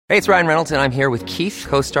Hey, it's Ryan Reynolds, and I'm here with Keith,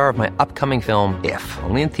 co-star of my upcoming film, If,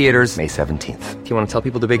 only in theaters May 17th. Do you want to tell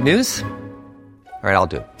people the big news? All right, I'll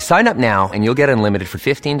do it. Sign up now and you'll get unlimited for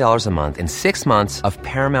 $15 a month and 6 months of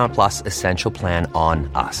Paramount Plus Essential Plan on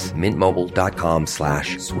us.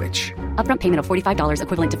 MintMobile.com/switch. Upfront payment of $45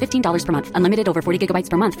 equivalent to $15 per month. Unlimited over 40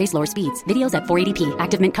 gigabytes per month. Face lower speeds. Videos at 480p.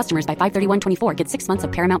 Active Mint customers by 531.24 get 6 months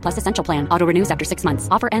of Paramount Plus Essential Plan. Auto renews after 6 months.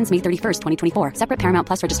 Offer ends May 31st, 2024. Separate Paramount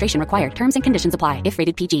Plus registration required. Terms and conditions apply if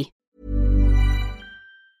rated PG.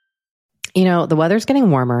 You know, the weather's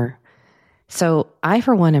getting warmer. So I,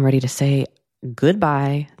 for one, am ready to say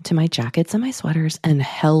goodbye to my jackets and my sweaters and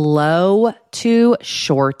hello to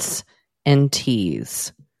shorts and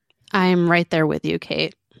tees. I'm right there with you,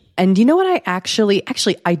 Kate. And you know what? I actually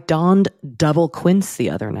I donned double quince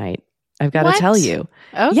the other night. I've got to tell you.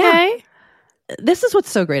 Okay. Yeah. This is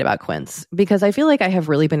what's so great about quince, because I feel like I have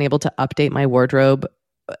really been able to update my wardrobe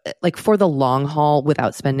like for the long haul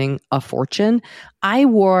without spending a fortune. I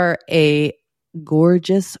wore a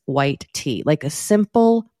gorgeous white tee, like a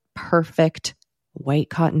simple, perfect white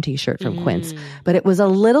cotton t-shirt from Quince, but it was a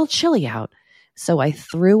little chilly out. So I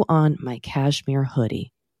threw on my cashmere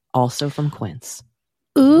hoodie, also from Quince.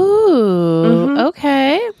 Ooh,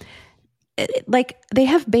 okay. Like they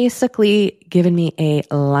have basically given me a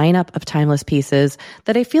lineup of timeless pieces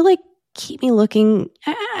that I feel like keep me looking,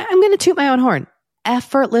 I'm going to toot my own horn,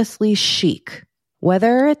 effortlessly chic.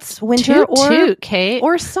 Whether it's winter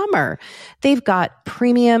or summer. They've got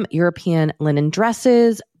premium European linen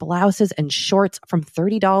dresses, blouses, and shorts from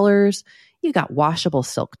 $30. You got washable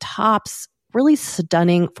silk tops, really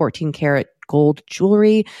stunning 14-karat gold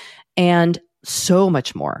jewelry, and so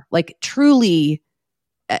much more. Like truly,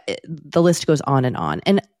 the list goes on and on.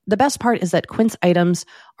 And the best part is that Quince items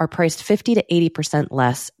are priced 50 to 80%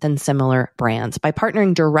 less than similar brands. By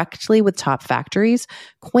partnering directly with top factories,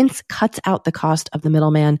 Quince cuts out the cost of the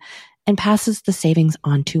middleman and passes the savings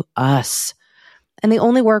on to us. And they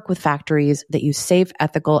only work with factories that use safe,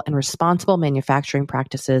 ethical, and responsible manufacturing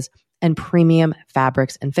practices and premium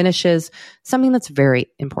fabrics and finishes, something that's very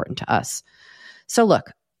important to us. So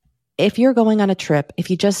look, if you're going on a trip, if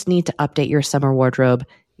you just need to update your summer wardrobe,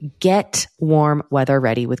 get warm weather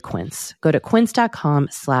ready with Quince. Go to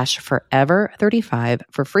quince.com/forever35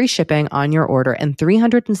 for free shipping on your order and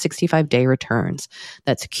 365-day returns.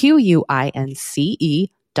 That's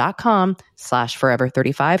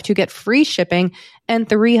QUINCE.com/forever35 to get free shipping and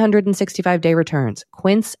 365-day returns.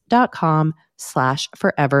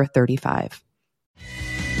 Quince.com/forever35.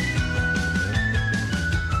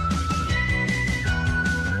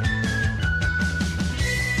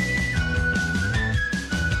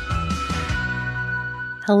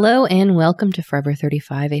 Hello and welcome to Forever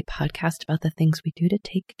 35, a podcast about the things we do to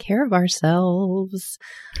take care of ourselves.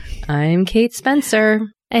 I'm Kate Spencer.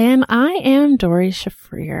 And I am Dory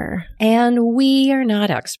Shafrir. And we are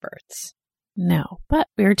not experts. No, but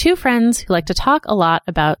we are two friends who like to talk a lot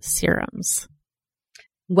about serums.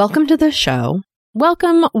 Welcome to the show.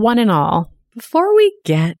 Welcome, one and all. Before we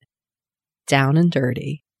get down and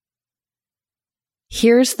dirty,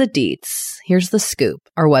 here's the deets. Here's the scoop.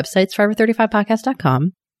 Our website's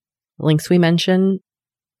forever35podcast.com. Links we mention,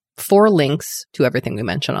 4 links to everything we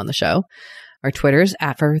mention on the show. Our Twitter's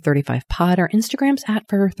at Forever35Pod. Our Instagram's at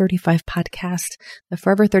Forever35Podcast. The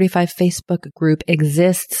Forever 35 Facebook group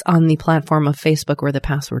exists on the platform of Facebook where the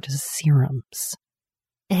password is serums.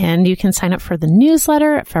 And you can sign up for the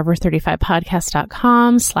newsletter at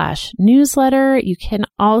forever35podcast.com/newsletter. You can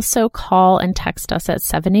also call and text us at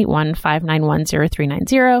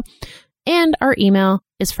 781-591-0390. And our email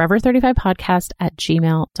is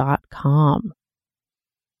forever35podcast@gmail.com.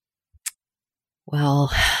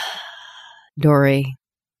 Well, Dory.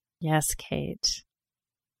 Yes, Kate.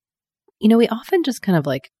 You know, we often just kind of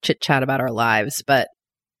like chit-chat about our lives, but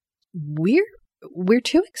we're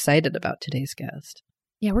too excited about today's guest.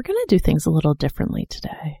 Yeah, we're going to do things a little differently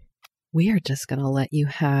today. We are just going to let you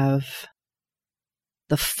have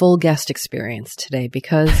the full guest experience today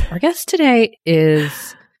because our guest today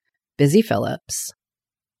is Busy Phillips.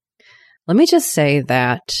 Let me just say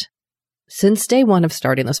that since day one of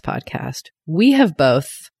starting this podcast, we have both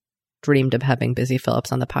dreamed of having Busy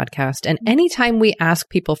Phillips on the podcast. And anytime we ask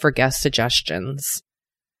people for guest suggestions,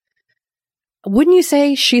 wouldn't you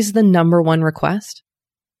say she's the number one request?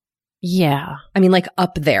 Yeah. I mean, like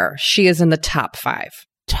up there. She is in the top 5.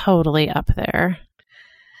 Totally up there.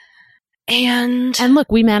 And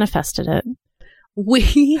look, we manifested it.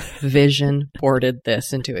 We vision boarded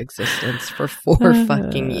this into existence for 4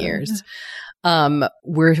 fucking years.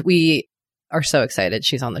 We are so excited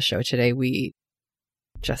she's on the show today. We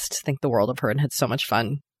just think the world of her and had so much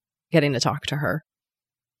fun getting to talk to her.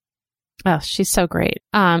 Oh, she's so great.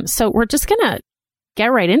 So we're just going to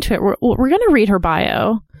get right into it. We're going to read her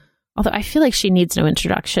bio, although I feel like she needs no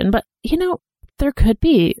introduction. But, there could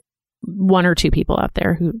be one or two people out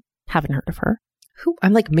there who haven't heard of her. Who?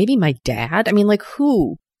 I'm like, maybe my dad? I mean, like,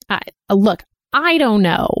 who? Look, I don't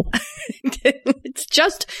know. It's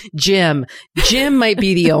just Jim. Jim might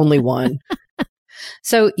be the only one.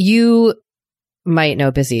 So you might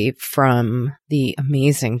know Busy from the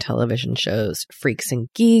amazing television shows Freaks and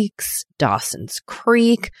Geeks, Dawson's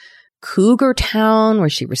Creek, Cougar Town, where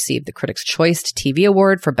she received the Critics' Choice TV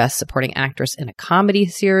Award for Best Supporting Actress in a Comedy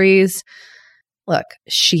Series. Look,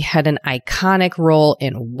 she had an iconic role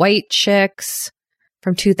in White Chicks.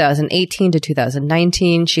 From 2018 to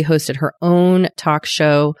 2019, she hosted her own talk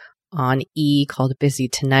show on E! Called Busy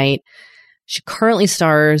Tonight. She currently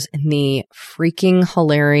stars in the freaking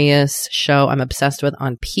hilarious show I'm obsessed with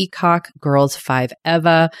on Peacock, Girls 5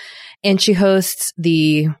 Eva. And she hosts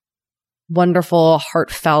the wonderful,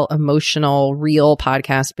 heartfelt, emotional, real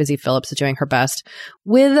podcast, Busy Phillips is Doing Her Best,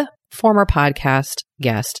 with former podcast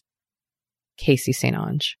guest Casey St.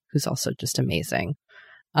 Onge, who's also just amazing.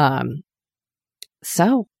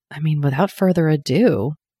 So, I mean, without further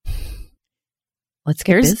ado, let's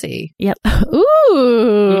get busy. Yep.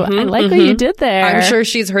 Ooh, I like what you did there. I'm sure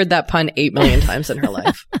she's heard that pun 8 million times in her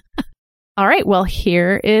life. All right. Well,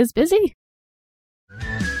 here is Busy.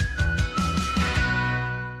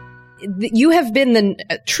 You have been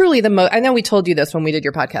truly the most, I know we told you this when we did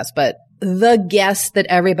your podcast, but the guest that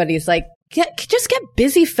everybody's like, just get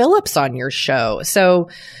Busy Phillips on your show. So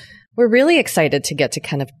we're really excited to get to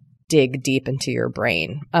kind of dig deep into your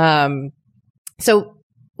brain. So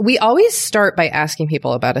we always start by asking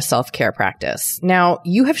people about a self-care practice. Now,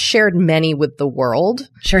 you have shared many with the world.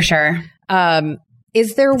 Sure.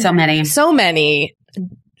 Is there so many? So many.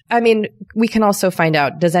 I mean, we can also find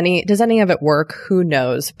out, does any of it work? Who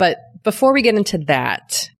knows? But before we get into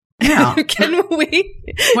that, can we?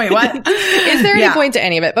 Wait, what? Is there any point to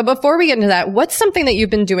any of it? But before we get into that, what's something that you've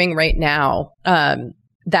been doing right now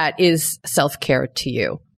that is self-care to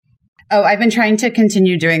you? Oh, I've been trying to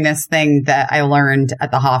continue doing this thing that I learned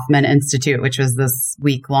at the Hoffman Institute, which was this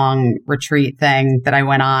week-long retreat thing that I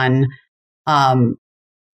went on, to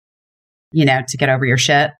get over your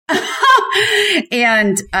shit.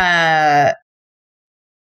 And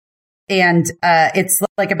it's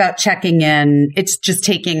like about checking in. It's just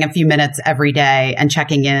taking a few minutes every day and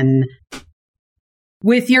checking in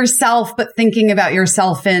with yourself, but thinking about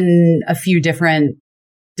yourself in a few different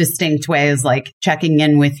distinct ways, like checking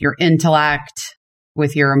in with your intellect,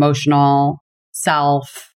 with your emotional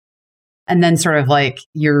self, and then sort of like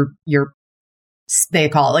your they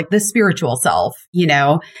call it like the spiritual self,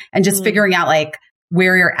 and just figuring out like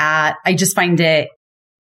where you're at. I just find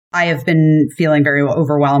I have been feeling very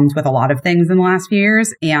overwhelmed with a lot of things in the last few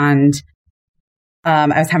years. And I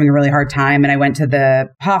was having a really hard time. And I went to the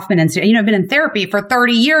Hoffman Institute. I've been in therapy for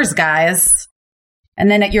 30 years, guys. And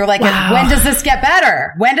then you're like, wow. When does this get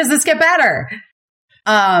better? When does this get better?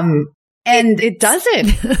 And it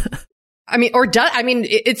doesn't.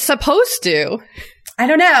 It's supposed to. I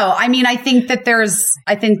don't know. I mean, I think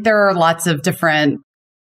there are lots of different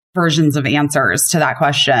versions of answers to that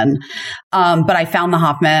question. But I found the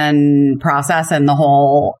Hoffman process and the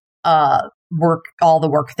whole all the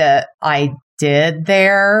work that I did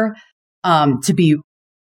there to be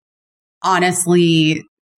honestly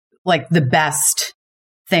like the best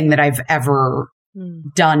thing that I've ever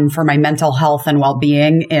done for my mental health and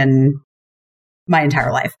well-being in my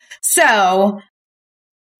entire life. So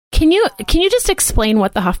can you just explain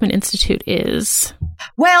what the Hoffman Institute is?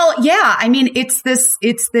 Well, yeah. I mean, it's this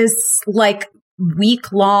like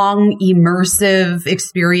week-long immersive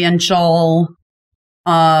experiential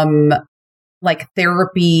like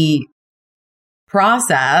therapy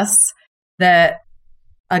process that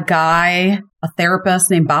a therapist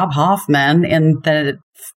named Bob Hoffman in the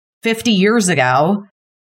 50 years ago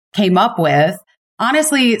came up with.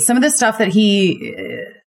 Honestly, some of the stuff that he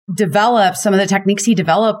developed, some of the techniques he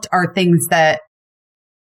developed are things that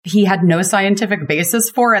he had no scientific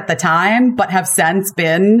basis for at the time, but have since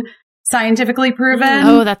been scientifically proven.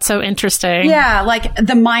 Oh, that's so interesting. Yeah, like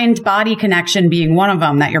the mind-body connection being one of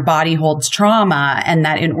them, that your body holds trauma and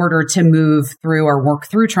that in order to move through or work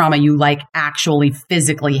through trauma, you like actually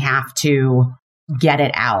physically have to get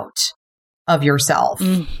it out of yourself.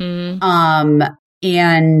 Mm-hmm.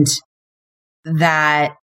 And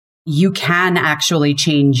that you can actually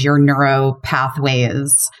change your neuro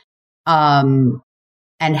pathways and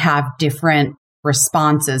have different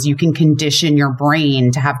responses. You can condition your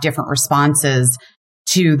brain to have different responses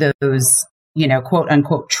to those, quote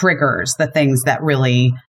unquote triggers, the things that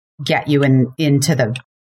really get you into the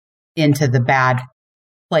into the bad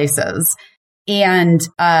places. And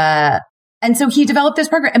so he developed this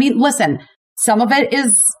program. I mean, listen, some of it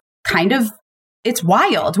is kind of, it's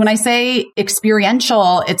wild. When I say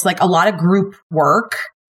experiential, it's like a lot of group work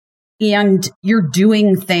and you're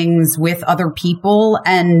doing things with other people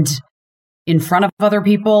and in front of other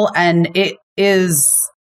people. And it is,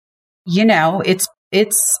 you know, it's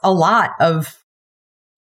a lot of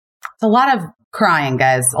crying,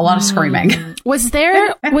 guys, a lot of screaming. Was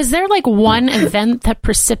there like one event that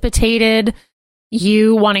precipitated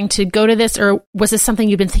you wanting to go to this, or was this something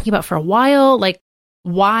you've been thinking about for a while? Like,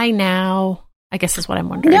 why now? I guess is what I'm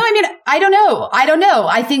wondering. No, I mean, I don't know.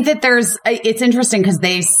 I think that it's interesting because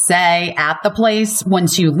they say at the place,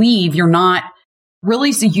 once you leave, you're not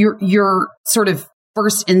really, so your sort of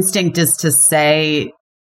first instinct is to say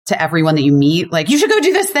to everyone that you meet, like, you should go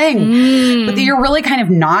do this thing. But you're really kind of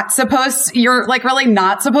you're like really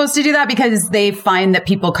not supposed to do that because they find that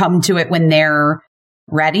people come to it when they're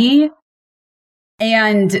ready.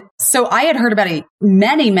 And so I had heard about it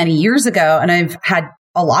many, many years ago, and I've had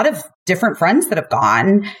a lot of different friends that have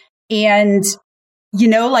gone. And, you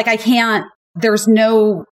know, like there's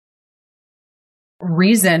no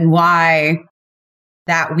reason why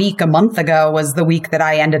that week a month ago was the week that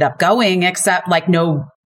I ended up going, except like no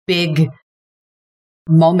big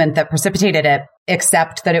moment that precipitated it,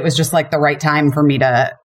 except that it was just like the right time for me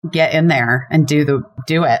to get in there and do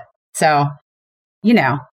it. So, you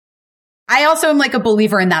know, I also am like a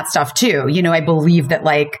believer in that stuff too. You know, I believe that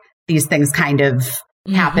like these things kind of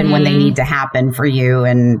happen when they need to happen for you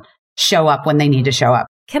and show up when they need to show up.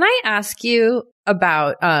 Can I ask you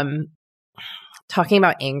about talking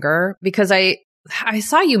about anger? Because I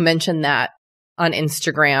saw you mention that on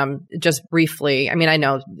Instagram just briefly. I mean, I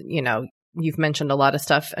know, you know, you've mentioned a lot of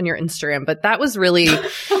stuff on your Instagram, but that was really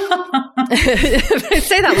I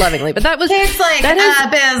say that lovingly, but that was it's like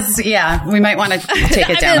Biz, yeah, we might want to take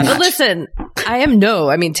it down a notch. Listen,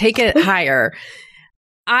 take it higher.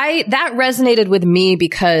 That resonated with me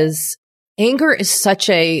because anger is such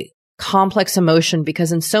a complex emotion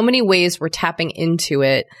because in so many ways we're tapping into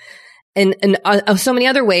it. And so many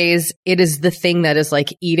other ways, it is the thing that is like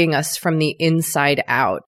eating us from the inside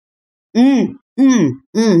out. Isn't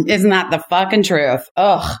that the fucking truth?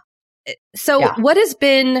 Ugh. So yeah.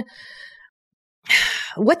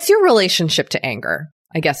 What's your relationship to anger?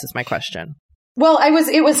 I guess is my question. Well,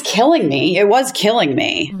 it was killing me. It was killing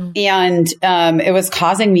me. And it was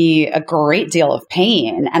causing me a great deal of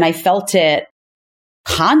pain. And I felt it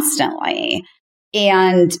constantly.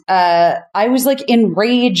 And I was like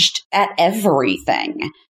enraged at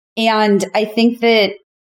everything. And I think that,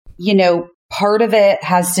 you know, part of it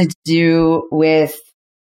has to do with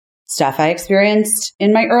stuff I experienced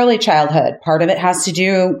in my early childhood. Part of it has to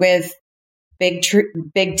do with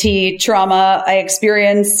big T trauma I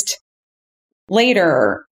experienced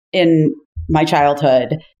later in my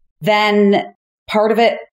childhood. Then part of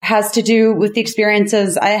it has to do with the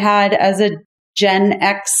experiences I had as a Gen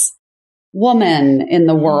X woman in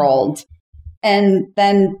the world. And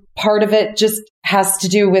then part of it just has to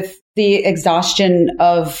do with the exhaustion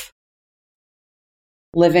of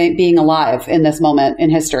being alive in this moment in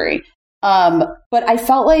history. But I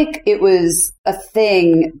felt like it was a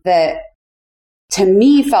thing that to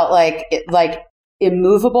me felt like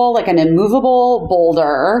immovable, like an immovable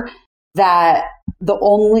boulder that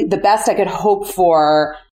the best I could hope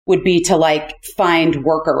for would be to like find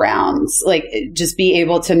workarounds, like just be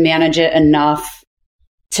able to manage it enough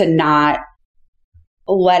to not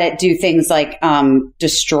let it do things like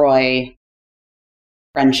destroy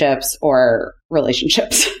friendships or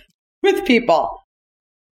relationships with people.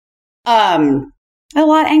 A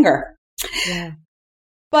lot of anger. Yeah.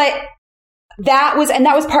 But that was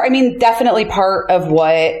definitely part of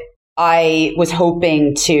what I was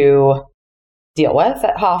hoping to deal with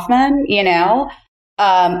at Hoffman, you know?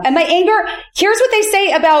 And my anger, here's what they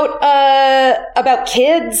say about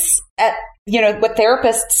kids what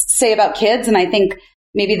therapists say about kids. And I think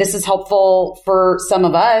maybe this is helpful for some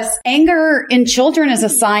of us. Anger in children is a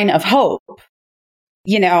sign of hope.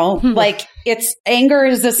 You know, like anger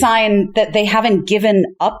is a sign that they haven't given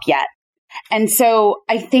up yet. And so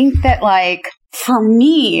I think that like for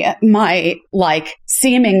me, my like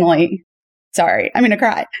seemingly, sorry, I'm going to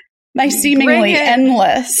cry. My seemingly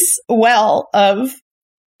endless well of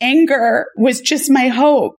anger was just my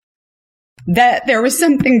hope that there was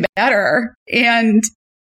something better and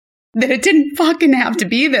that it didn't fucking have to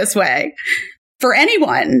be this way for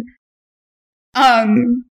anyone.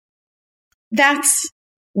 That's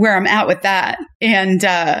where I'm at with that. And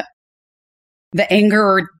the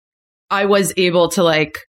anger, I was able to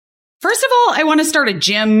like, first of all, I want to start a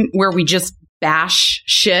gym where we just bash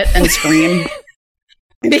shit and scream.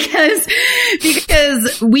 Because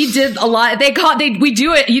we did a lot. We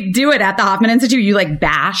do it. You do it at the Hoffman Institute. You like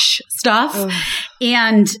bash stuff.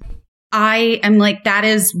 And I am like, that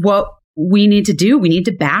is what we need to do. We need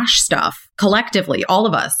to bash stuff collectively. All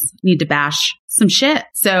of us need to bash some shit.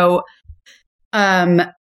 So,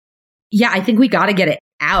 yeah, I think we got to get it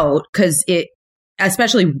out because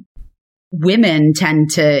especially women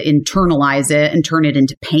tend to internalize it and turn it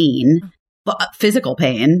into pain, physical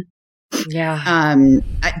pain. Yeah.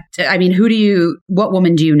 I mean, what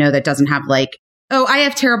woman do you know that doesn't have like, oh, I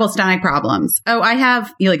have terrible stomach problems. Oh, I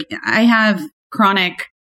have chronic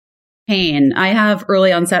pain. I have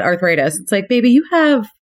early onset arthritis. It's like, baby, you have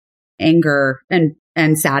anger and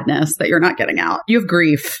sadness that you're not getting out. You have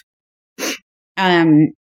grief.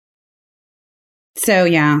 So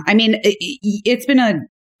yeah, I mean, it's been and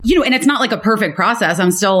it's not like a perfect process.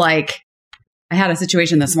 I'm still like, I had a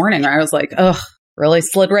situation this morning where I was like, ugh, really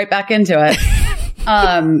slid right back into it.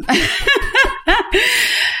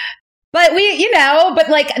 But but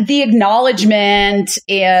like the acknowledgement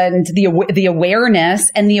and the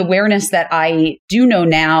awareness that I do know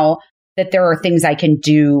now that there are things I can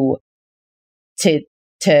do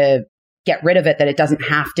to get rid of it, that it doesn't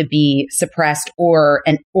have to be suppressed or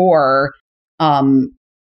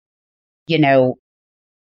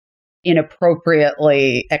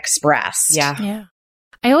inappropriately expressed. Yeah.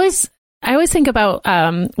 I always think about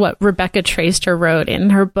what Rebecca Traister wrote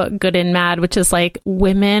in her book Good and Mad, which is like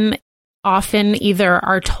women often either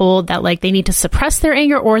are told that like they need to suppress their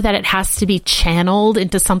anger or that it has to be channeled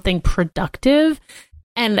into something productive.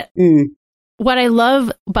 And what I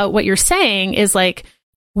love about what you're saying is like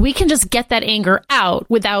we can just get that anger out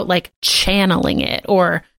without like channeling it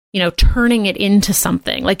or, turning it into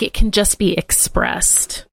something. Like it can just be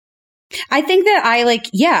expressed. I think that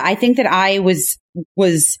I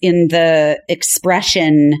was in the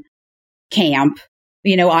expression camp.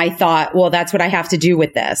 I thought, well, that's what I have to do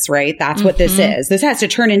with this, right? That's what this is. This has to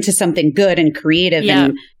turn into something good and creative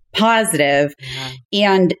and positive.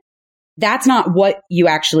 Yeah. And that's not what you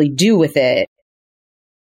actually do with it.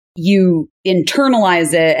 You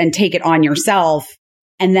internalize it and take it on yourself.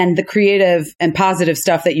 And then the creative and positive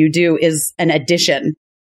stuff that you do is an addition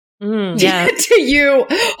to you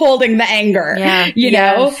holding the anger, you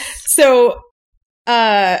know? So,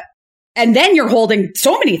 and then you're holding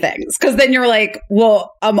so many things because then you're like,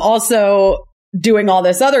 well, I'm also doing all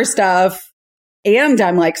this other stuff and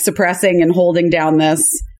I'm like suppressing and holding down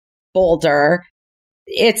this boulder.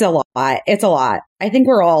 It's a lot. It's a lot. I think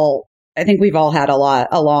we've all had a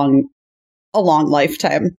long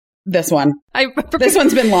lifetime. This one's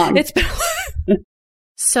been long. It's been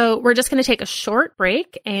So we're just going to take a short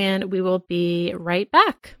break and we will be right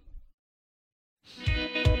back.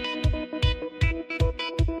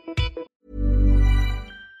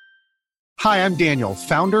 Hi, I'm Daniel,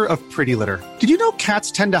 founder of Pretty Litter. Did you know cats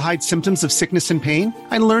tend to hide symptoms of sickness and pain?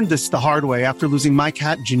 I learned this the hard way after losing my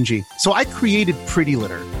cat, Gingy. So I created Pretty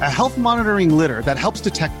Litter, a health monitoring litter that helps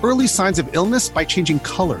detect early signs of illness by changing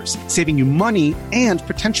colors, saving you money and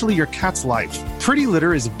potentially your cat's life. Pretty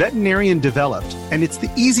Litter is veterinarian developed, and it's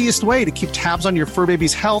the easiest way to keep tabs on your fur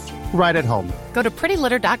baby's health right at home. Go to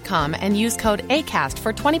prettylitter.com and use code ACAST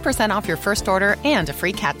for 20% off your first order and a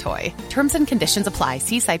free cat toy. Terms and conditions apply.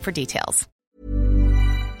 See site for details.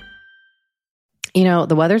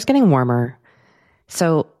 The weather's getting warmer.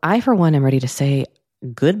 So I, for one, am ready to say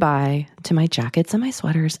goodbye to my jackets and my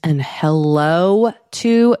sweaters and hello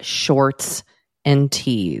to shorts and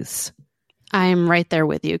tees. I'm right there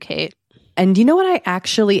with you, Kate. And you know what? I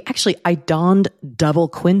actually donned double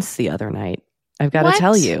quince the other night. I've got to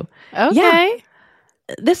tell you. Okay. Yeah.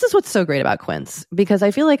 This is what's so great about quince, because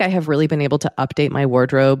I feel like I have really been able to update my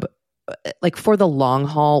wardrobe like for the long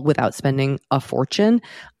haul without spending a fortune.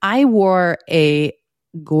 I wore a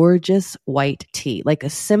gorgeous white tee, like a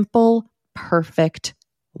simple, perfect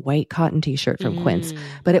white cotton t-shirt from Quince,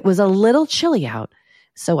 but it was a little chilly out.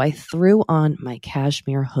 So I threw on my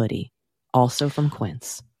cashmere hoodie, also from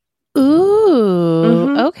Quince.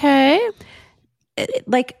 Ooh, okay.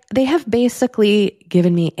 Like they have basically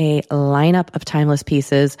given me a lineup of timeless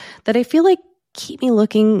pieces that I feel like keep me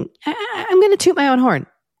looking, I'm going to toot my own horn,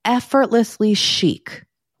 effortlessly chic,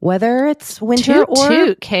 whether it's winter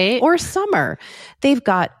or summer. They've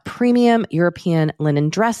got premium European linen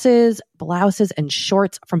dresses, blouses, and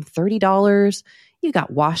shorts from $30. You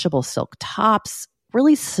got washable silk tops,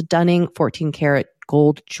 really stunning 14 karat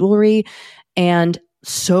gold jewelry, and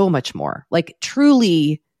so much more. Like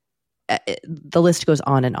truly, the list goes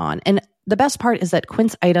on and on. And the best part is that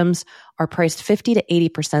Quince items are priced 50 to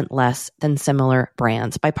 80% less than similar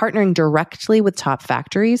brands. By partnering directly with top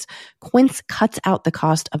factories, Quince cuts out the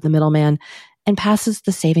cost of the middleman and passes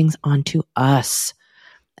the savings on to us.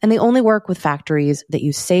 And they only work with factories that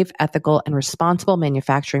use safe, ethical, and responsible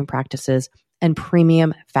manufacturing practices and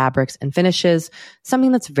premium fabrics and finishes,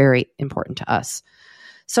 something that's very important to us.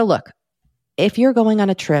 So look, if you're going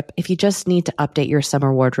on a trip, if you just need to update your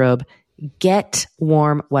summer wardrobe, get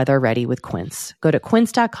warm weather ready with Quince. Go to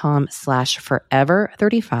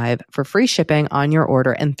quince.com/forever35 for free shipping on your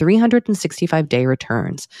order and 365-day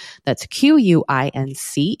returns. That's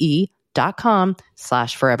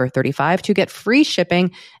QUINCE.com/forever35 to get free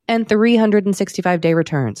shipping and 365-day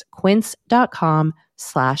returns.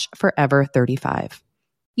 Quince.com/forever35.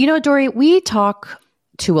 You know, Doree, we talk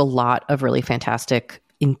to a lot of really fantastic,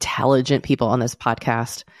 intelligent people on this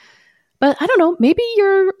podcast. But I don't know, maybe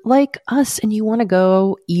you're like us and you want to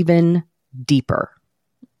go even deeper.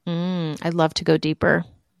 I'd love to go deeper.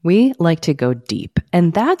 We like to go deep.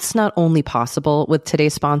 And that's not only possible with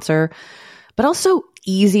today's sponsor, but also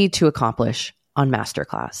easy to accomplish on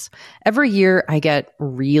Masterclass. Every year I get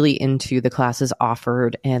really into the classes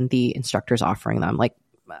offered and the instructors offering them. Like,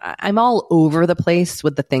 I'm all over the place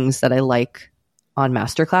with the things that I like on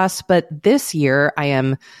Masterclass, but this year I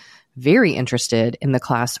am very interested in the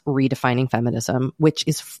class Redefining Feminism, which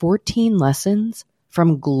is 14 lessons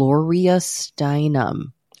from Gloria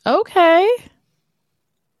Steinem. Okay.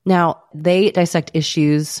 Now, they dissect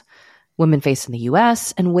issues women face in the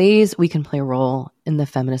U.S. and ways we can play a role in the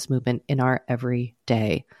feminist movement in our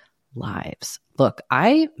everyday lives. Look,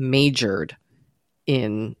 I majored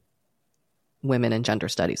in women and gender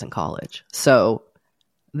studies in college, so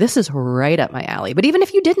this is right up my alley. But even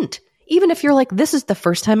if you didn't, even if you're like, this is the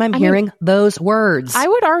first time I'm hearing those words. I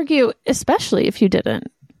would argue, especially if you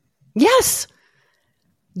didn't. Yes.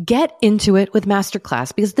 Get into it with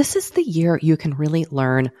Masterclass, because this is the year you can really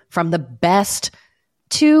learn from the best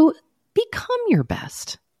to become your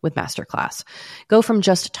best with Masterclass. Go from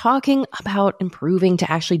just talking about improving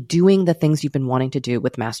to actually doing the things you've been wanting to do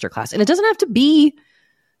with Masterclass. And it doesn't have to be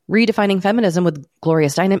redefining feminism with Gloria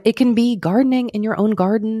Steinem. It can be gardening in your own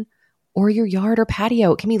garden or your yard or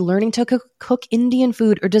patio. It can be learning to cook Indian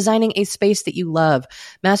food or designing a space that you love.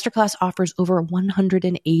 Masterclass offers over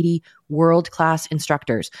 180 world-class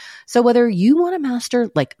instructors. So whether you want to master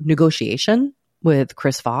like negotiation with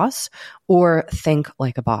Chris Voss, or think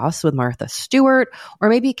like a boss with Martha Stewart, or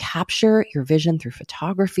maybe capture your vision through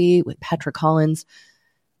photography with Petra Collins,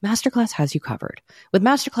 Masterclass has you covered. With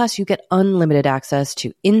Masterclass, you get unlimited access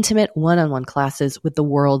to intimate one-on-one classes with the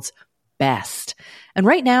world's best. And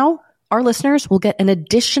right now, our listeners will get an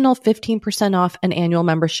additional 15% off an annual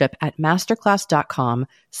membership at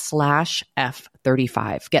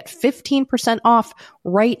masterclass.com/F35. Get 15% off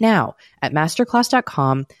right now at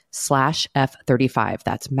masterclass.com/F35.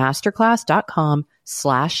 That's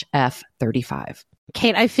masterclass.com/F35.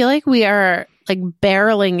 Kate, I feel like we are like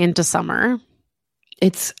barreling into summer.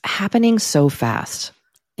 It's happening so fast.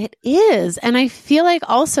 It is. And I feel like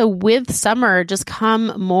also with summer just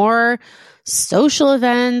come more social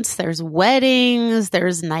events. There's weddings,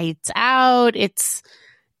 there's nights out, it's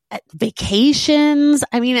vacations.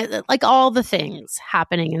 I mean, like all the things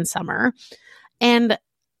happening in summer. And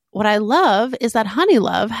what I love is that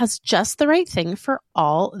Honeylove has just the right thing for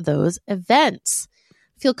all those events.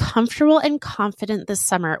 Feel comfortable and confident this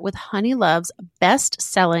summer with Honeylove's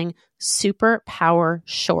best-selling Super Power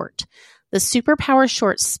Short. The Super Power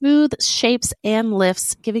Short smooths, shapes, and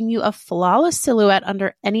lifts, giving you a flawless silhouette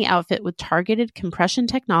under any outfit with targeted compression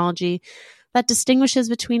technology that distinguishes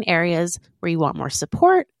between areas where you want more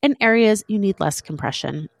support and areas you need less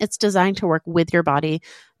compression. It's designed to work with your body,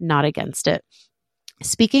 not against it.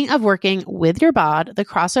 Speaking of working with your bod, the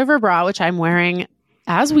crossover bra, which I'm wearing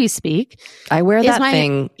as we speak. I wear that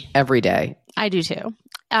thing every day. I do too.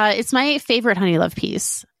 It's my favorite Honeylove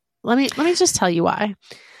piece. Let me just tell you why.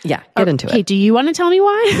 Yeah, get into it. Okay, do you want to tell me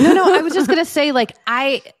why? No, I was just going to say, like,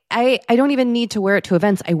 I don't even need to wear it to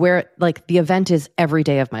events. I wear it, like, the event is every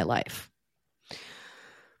day of my life.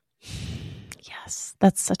 Yes,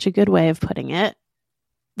 that's such a good way of putting it.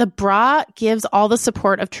 The bra gives all the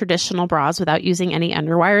support of traditional bras without using any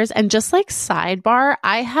underwires. And just like sidebar,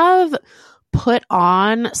 I have put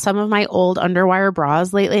on some of my old underwire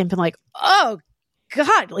bras lately and been like, oh,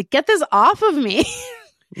 God, like, get this off of me.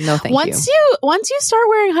 No, thank you. Once you start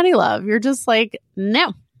wearing Honeylove, you're just like,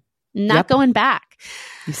 no, not going back.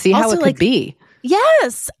 You see how it could be.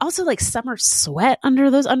 Yes. Also, like, summer sweat under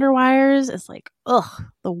those underwires is like, ugh,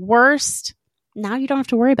 the worst. Now you don't have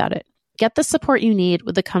to worry about it. Get the support you need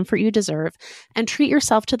with the comfort you deserve and treat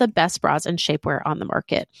yourself to the best bras and shapewear on the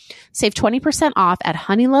market. Save 20% off at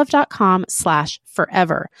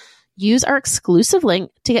honeylove.com/forever. Use our exclusive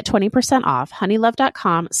link to get 20% off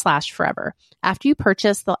honeylove.com/forever. After you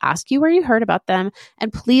purchase, they'll ask you where you heard about them,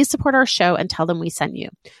 and please support our show and tell them we sent you.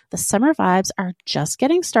 The summer vibes are just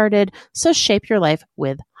getting started, so shape your life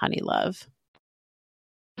with Honeylove.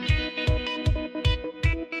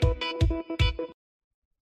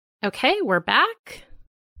 Okay, we're back.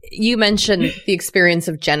 You mentioned the experience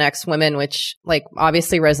of Gen X women, which like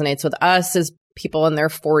obviously resonates with us as people in their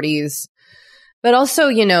 40s. But also,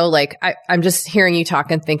 you know, like I'm just hearing you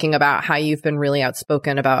talk and thinking about how you've been really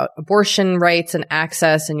outspoken about abortion rights and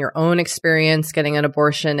access and your own experience getting an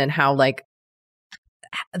abortion, and how like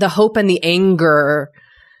the hope and the anger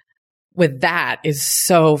with that is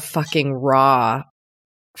so fucking raw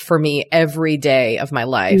for me every day of my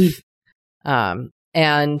life.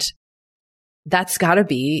 And that's got to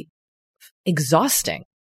be exhausting.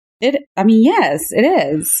 Yes, it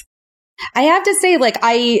is. I have to say, like,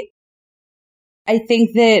 I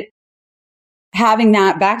think that having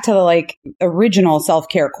that back to the like original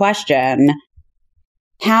self-care question,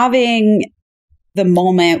 having the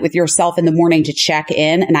moment with yourself in the morning to check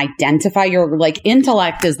in and identify your like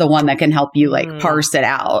intellect is the one that can help you like parse it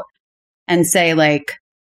out and say like,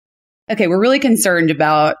 okay, we're really concerned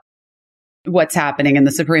about what's happening in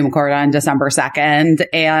the Supreme Court on December 2nd.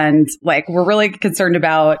 And like, we're really concerned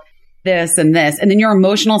about this and this. And then your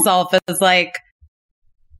emotional self is like,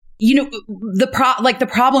 you know, the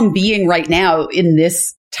problem being right now in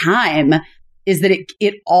this time is that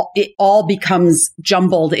it all becomes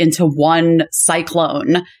jumbled into one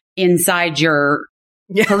cyclone inside your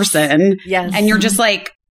person. Yes. And you're just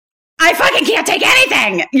like, I fucking can't take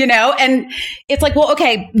anything, you know? And it's like, well,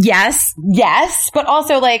 okay, yes, but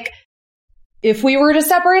also like, if we were to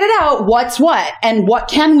separate it out, what's what? And what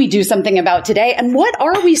can we do something about today? And what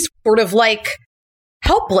are we sort of like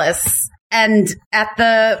helpless and at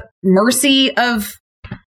the mercy of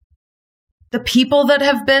the people that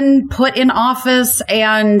have been put in office?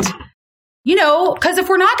 And, you know, because if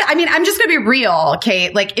we're not, I mean, I'm just going to be real,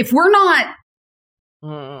 Kate. Like, if we're not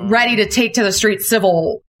ready to take to the street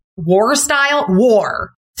civil war style,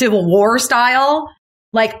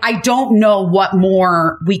 like, I don't know what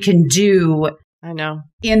more we can do. I know.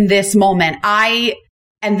 In this moment.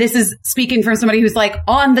 And this is speaking from somebody who's like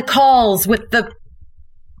on the calls with the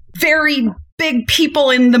very big people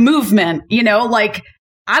in the movement, you know, like,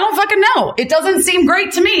 I don't fucking know. It doesn't seem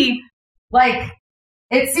great to me. Like,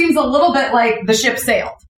 it seems a little bit like the ship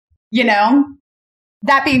sailed, you know?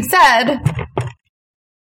 That being said,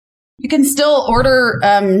 you can still order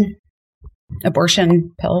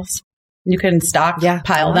abortion pills. You can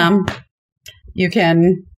stockpile them. We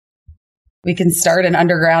can start an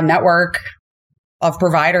underground network of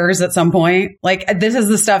providers at some point. Like, this is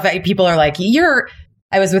the stuff that people are like, I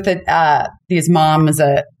was with these moms.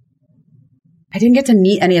 I didn't get to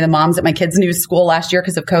meet any of the moms at my kids' new school last year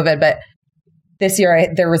because of COVID, but this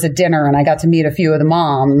year there was a dinner and I got to meet a few of the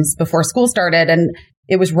moms before school started. And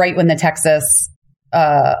it was right when the Texas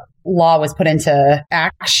law was put into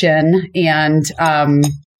action. And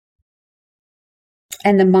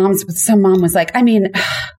some mom was like, I mean,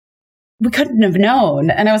 we couldn't have known.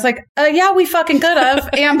 And I was like, yeah, we fucking could have.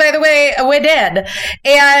 And by the way, we did.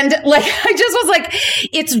 And like, I just was like,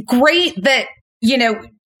 it's great that, you know,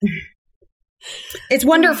 it's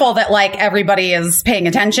wonderful that like everybody is paying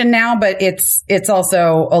attention now, but it's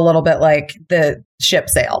also a little bit like the ship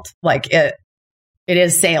sailed. Like it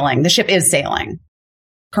is sailing. The ship is sailing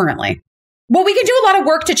currently. Well, we can do a lot of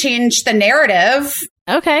work to change the narrative.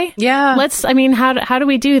 Okay. Yeah. How do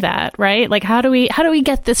we do that? Right? Like, how do we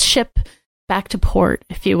get this ship back to port,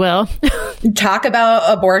 if you will? Talk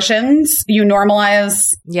about abortions. You normalize.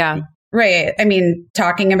 Yeah. Right. I mean,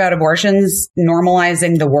 talking about abortions,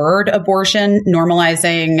 normalizing the word abortion,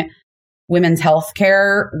 normalizing women's health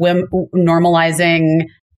care, normalizing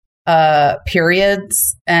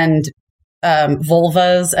periods and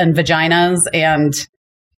vulvas and vaginas and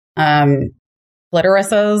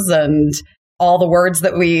clitorises and all the words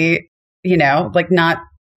that we, you know, like not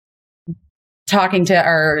talking to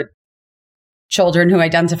our children who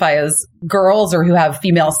identify as girls or who have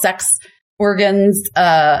female sex organs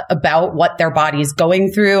about what their body's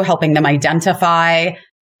going through, helping them identify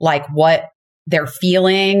like what they're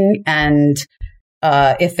feeling and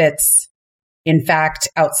if it's in fact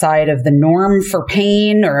outside of the norm for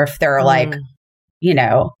pain or if they're like, you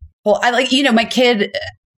know, well, I like, you know, my kid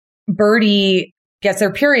Birdie gets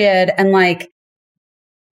her period and like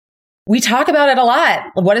we talk about it a lot.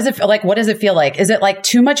 What does it feel like? What does it feel like? Is it like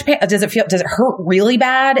too much pain? Does it hurt really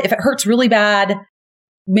bad? If it hurts really bad,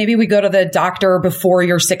 maybe we go to the doctor before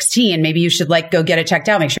you're 16. Maybe you should like go get it checked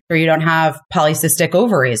out. Make sure you don't have polycystic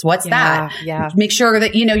ovaries. What's that? Yeah. Make sure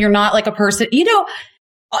that, you're not like a person,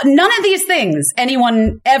 none of these things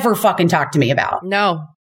anyone ever fucking talked to me about. No.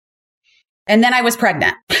 And then I was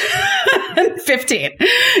pregnant. 15, and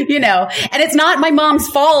it's not my mom's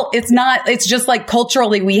fault. It's just like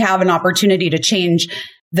culturally we have an opportunity to change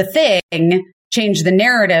the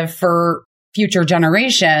narrative for future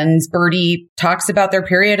generations. Birdie talks about their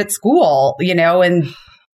period at school, and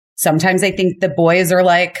sometimes I think the boys are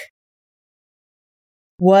like,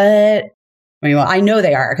 what? I know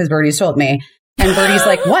they are because Birdie's told me. And Birdie's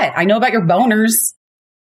like, what? I know about your boners.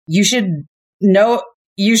 You should know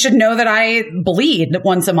that I bleed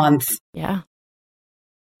once a month. Yeah.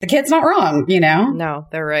 The kid's not wrong, No,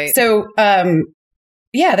 they're right. So,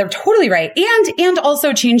 yeah, they're totally right. And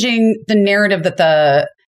also changing the narrative that the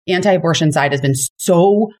anti-abortion side has been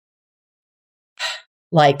so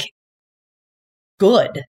like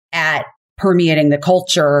good at permeating the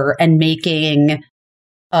culture and making,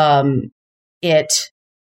 it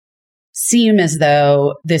seem as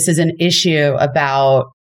though this is an issue about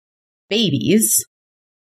babies.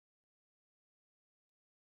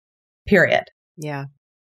 Period. Yeah.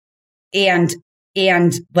 And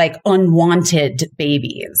like unwanted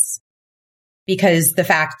babies. Because the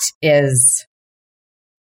fact is,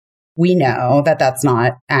 we know that that's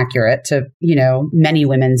not accurate to, many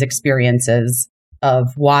women's experiences of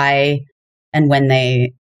why and when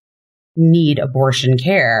they need abortion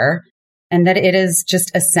care, and that it is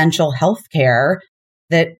just essential health care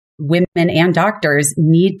that women and doctors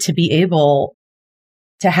need to be able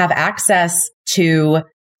to have access to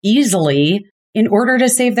easily in order to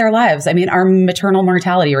save their lives. I mean, our maternal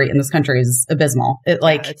mortality rate in this country is abysmal.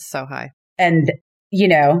 It's so high. And,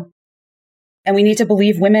 and we need to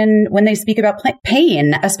believe women when they speak about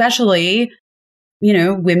pain, especially,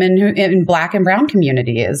 women who in Black and brown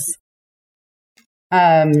communities.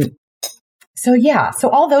 So yeah, so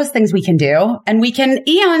all those things we can do, and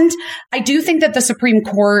I do think that the Supreme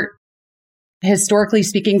Court, historically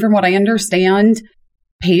speaking, from what I understand,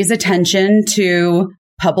 pays attention to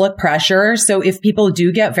public pressure. So if people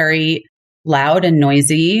do get very loud and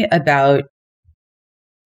noisy about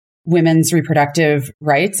women's reproductive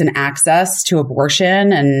rights and access to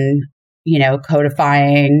abortion and,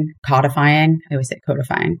 codifying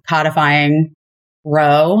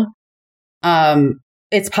Roe,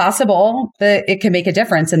 it's possible that it can make a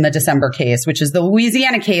difference in the December case, which is the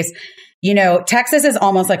Louisiana case. Texas is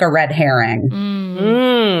almost like a red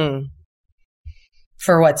herring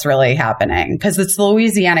for what's really happening, because it's the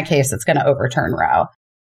Louisiana case that's going to overturn Roe.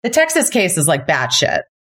 The Texas case is like batshit.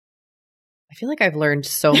 I feel like I've learned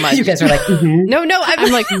so much. You guys are like, mm-hmm. No,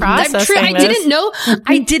 I'm like processing this.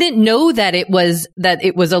 I didn't know that it was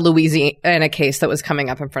a Louisiana case that was coming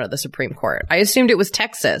up in front of the Supreme Court. I assumed it was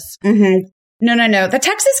Texas. Mm-hmm. No. The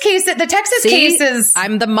Texas case is.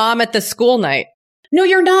 I'm the mom at the school night. No,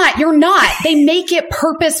 you're not. They make it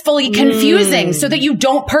purposefully confusing so that you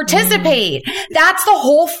don't participate. That's the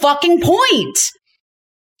whole fucking point.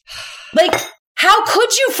 Like, how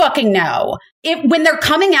could you fucking know? When they're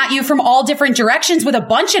coming at you from all different directions with a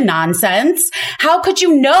bunch of nonsense, how could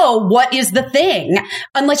you know what is the thing?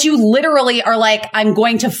 Unless you literally are like, I'm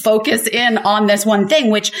going to focus in on this one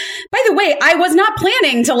thing, which, by the way, I was not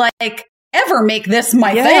planning to like ever make this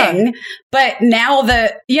my thing. But now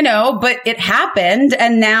but it happened.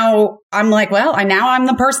 And now I'm like, well, I'm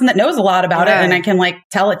the person that knows a lot about it. And I can like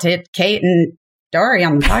tell it to Kate and Dory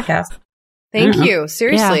on the podcast. Thank you.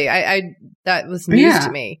 Seriously. I that was news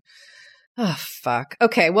to me. Oh, fuck.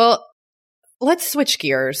 Okay. Well, let's switch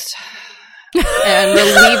gears and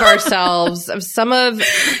relieve ourselves of some of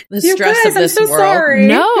the stress of this world. Sorry.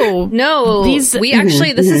 No. This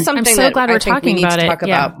is something I'm so that glad I we're think talking we need about to it. talk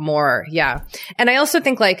about more. Yeah. And I also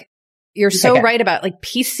think like you're so right about like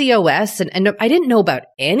PCOS and I didn't know about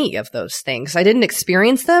any of those things. I didn't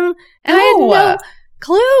experience them and I had no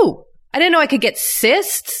clue. I didn't know I could get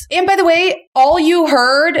cysts. And by the way, all you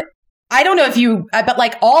heard, I don't know if but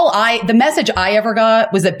like the message I ever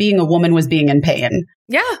got was that being a woman was being in pain.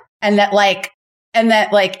 Yeah. And that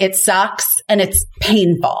it sucks and it's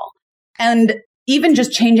painful. And even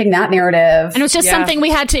just changing that narrative. And it was just something we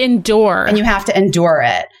had to endure. And you have to endure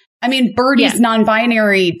it. I mean, Birdie's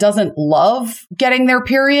non-binary doesn't love getting their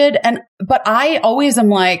period. But I always am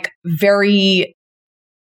like very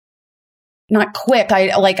not quick.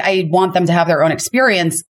 I want them to have their own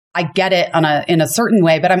experience. I get it in a certain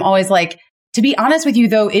way, but I'm always like, to be honest with you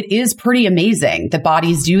though, it is pretty amazing that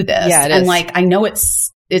bodies do this. Yeah, it and is. like, I know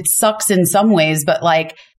it's it sucks in some ways, but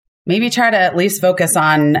like maybe try to at least focus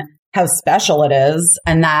on how special it is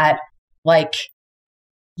and that like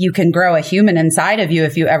you can grow a human inside of you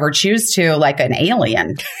if you ever choose to, like an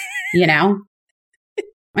alien, you know?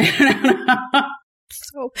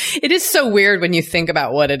 So it is so weird when you think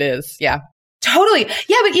about what it is. Yeah. Totally.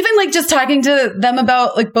 Yeah. But even like just talking to them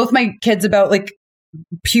about like both my kids about like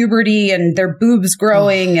puberty and their boobs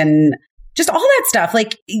growing and just all that stuff.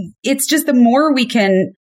 Like it's just the more we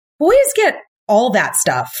can, boys get all that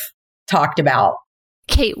stuff talked about.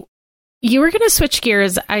 Kate, you were going to switch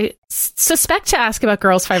gears. I suspect to ask about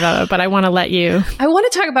Girls 5 Eva, but I want to let you. I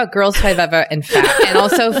want to talk about Girls 5 Eva and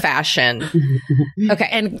also fashion. Okay.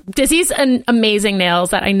 And Dizzy's amazing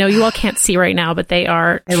nails that I know you all can't see right now, but they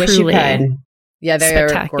are I wish you could. Yeah, they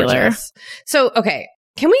are gorgeous. So, okay.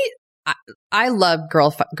 Can we, I love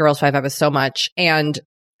Girls 5 Eva so much. And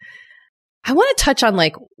I want to touch on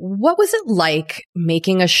like, what was it like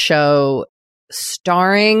making a show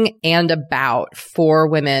starring and about 4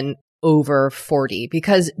 women over 40,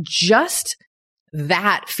 because just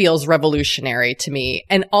that feels revolutionary to me.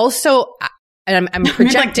 And also, and I'm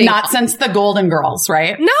projecting. Like not since the Golden Girls,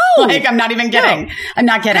 right? No. Like, I'm not even kidding. No. I'm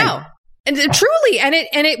not kidding. No. And truly, and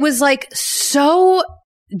it was like so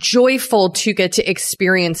joyful to get to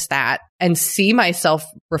experience that and see myself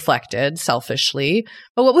reflected selfishly.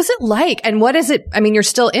 But what was it like? And what is it? I mean, you're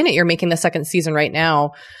still in it. You're making the 2nd season right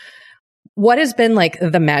now. What has been like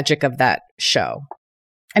the magic of that show?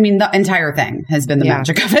 I mean, the entire thing has been the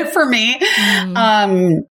magic of it for me.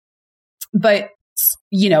 But,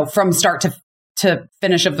 you know, from start to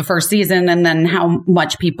finish of the first season and then how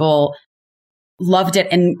much people loved it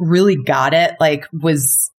and really got it, like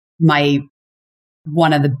was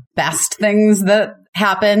one of the best things that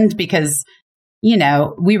happened because, you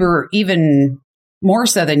know, we were even more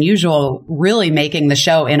so than usual really making the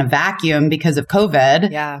show in a vacuum because of COVID.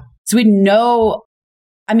 Yeah. So we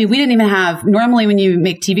didn't even have, normally when you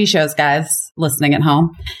make TV shows, guys listening at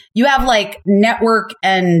home, you have like network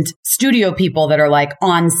and studio people that are like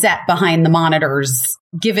on set behind the monitors,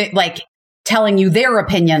 telling you their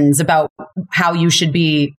opinions about how you should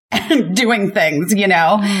be doing things, you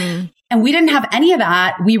know? Mm. And we didn't have any of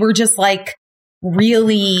that. We were just like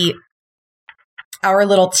really our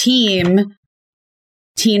little team,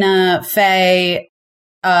 Tina, Faye,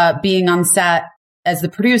 being on set as the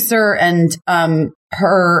producer and,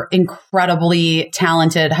 her incredibly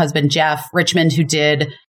talented husband, Jeff Richmond, who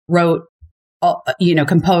wrote,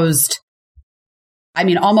 composed, I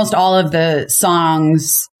mean, almost all of the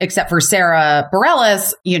songs except for Sarah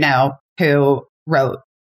Bareilles, you know, who wrote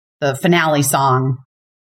the finale song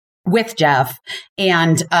with Jeff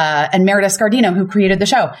and Meredith Scardino, who created the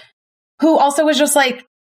show, who also was just like,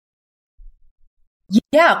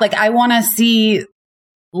 yeah, like I want to see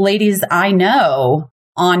ladies I know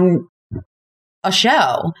on a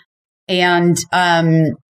show. And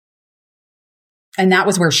that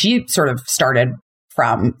was where she sort of started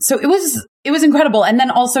from. So it was incredible. And then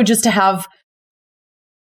also just to have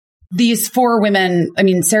these 4 women, I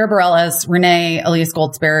mean, Sarah Bareilles, Renee Elise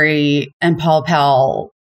Goldsberry, and Paula Pell.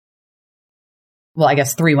 Well, I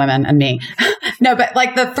guess 3 women and me. No, but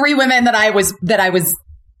like the 3 women that I was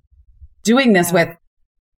doing this with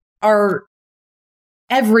are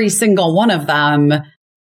every single one of them.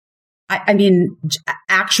 I mean,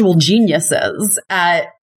 actual geniuses at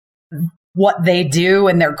what they do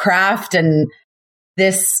and their craft. And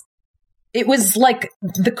it was like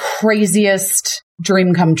the craziest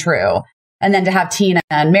dream come true. And then to have Tina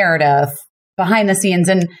and Meredith behind the scenes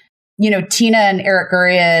and, you know, Tina and Eric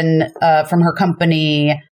Gurian from her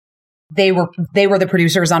company, they were the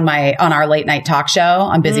producers on our late night talk show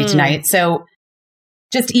on Busy Tonight. So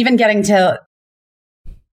just even getting to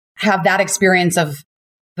have that experience of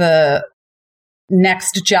the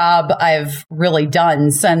next job I've really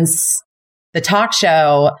done since the talk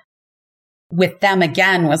show with them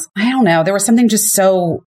again was, I don't know, there was something just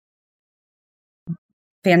so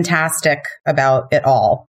fantastic about it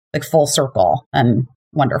all, like full circle and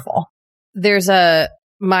wonderful.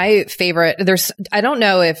 My favorite, I don't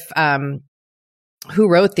know if, who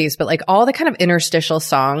wrote these, but like all the kind of interstitial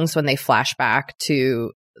songs when they flash back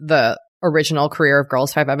to the original career of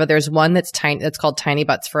Girls 5 Eva. There's one that's called Tiny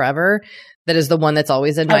Butts Forever. That is the one that's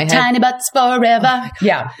always in my head. Tiny Butts Forever. Oh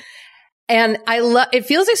yeah. And it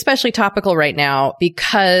feels especially topical right now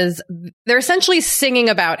because they're essentially singing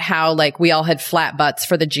about how like we all had flat butts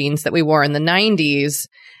for the jeans that we wore in the 90s.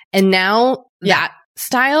 And now that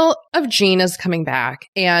style of jean is coming back.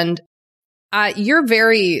 And you're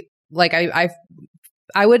very, like, I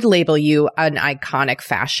I would label you an iconic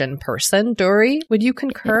fashion person, Dory. Would you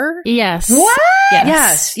concur? Yes. What?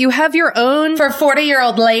 Yes. You have your own For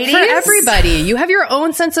 40-year-old ladies? for everybody. You have your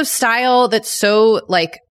own sense of style that's so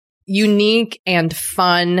like unique and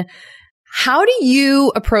fun. How do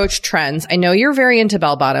you approach trends? I know you're very into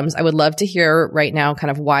bell bottoms. I would love to hear right now kind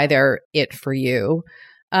of why they're it for you.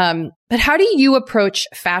 But how do you approach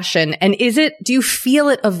fashion? And do you feel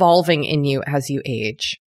it evolving in you as you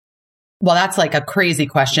age? Well, that's like a crazy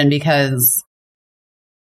question because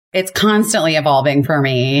it's constantly evolving for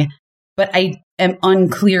me, but I am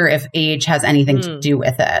unclear if age has anything to do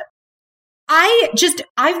with it.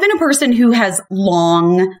 I've been a person who has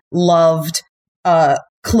long loved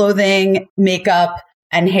clothing, makeup,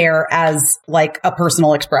 and hair as like a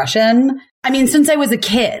personal expression. I mean, since I was a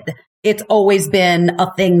kid, it's always been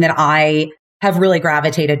a thing that I have really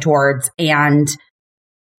gravitated towards, and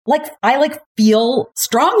I feel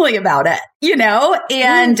strongly about it, you know?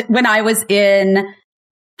 And when I was in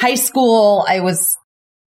high school, I was,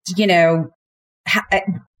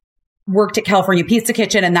 worked at California Pizza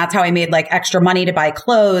Kitchen, and that's how I made like extra money to buy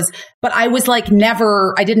clothes. But I was like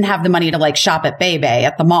I didn't have the money to like shop at Bebe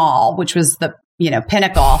at the mall, which was the,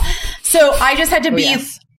 pinnacle. So I just had to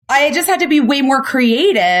I just had to be way more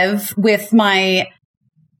creative with my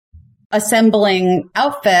assembling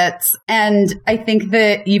outfits. And I think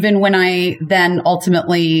that even when I then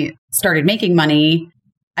ultimately started making money,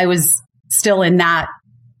 I was still in that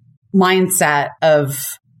mindset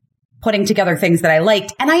of putting together things that I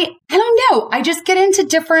liked. And I don't know, I just get into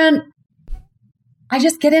different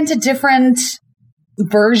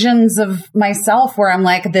versions of myself where I'm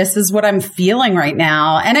like, this is what I'm feeling right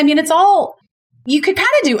now. And I mean, you could kind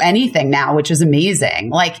of do anything now, which is amazing.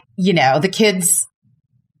 Like, the kids,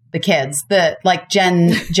 like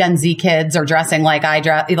Gen Z kids are dressing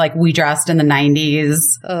like we dressed in the 90s.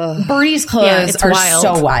 Birdie's clothes are wild.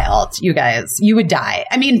 So wild, you guys. You would die.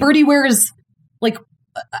 I mean, Birdie wears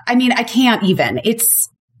I can't even. It's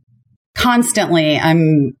constantly,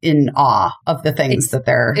 I'm in awe of the things that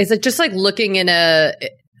they're. Is it just like looking in a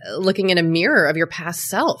mirror of your past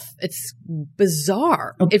self? It's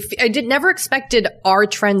bizarre. I never expected our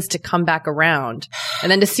trends to come back around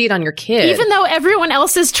and then to see it on your kid. Even though everyone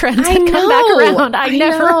else's trends had come back around, I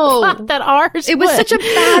never thought that ours It was such a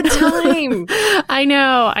bad time. I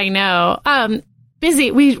know.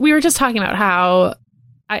 Busy. We were just talking about how,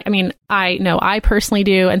 I know I personally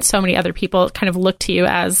do, and so many other people kind of look to you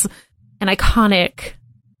as an iconic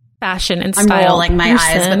fashion and style. I'm rolling my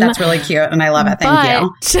eyes, but that's really cute, and I love it.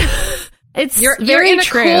 Thank you. It's you're very in a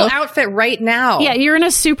true. cool outfit right now. Yeah, you're in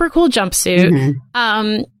a super cool jumpsuit.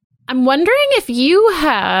 Mm-hmm. I'm wondering if you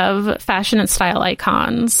have fashion and style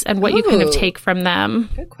icons and what you kind of take from them.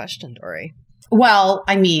 Good question, Dory. Well,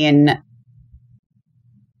 I mean,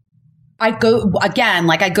 I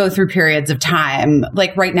go through periods of time.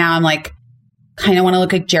 Like right now, I'm like, kind of want to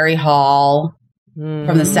look like Jerry Hall from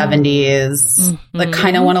the 70s. Mm-hmm. Like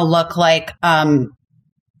kind of want to look like, like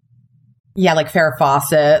Farrah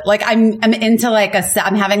Fawcett. Like I'm into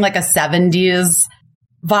I'm having like a 70s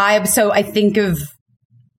vibe. So I think of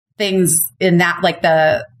things in that, like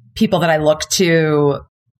the people that I look to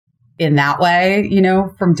in that way,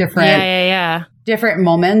 from different, different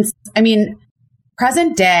moments. I mean,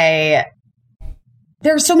 present day,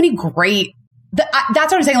 there's so many great.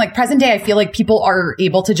 That's what I'm saying. Like present day, I feel like people are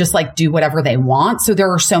able to just like do whatever they want. So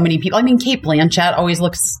there are so many people. I mean, Cate Blanchett always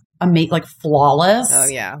looks like flawless. Oh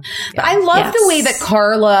yeah. But I love the way that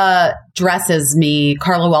Carla dresses me.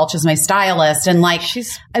 Carla Welch is my stylist, and like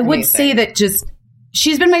I would say that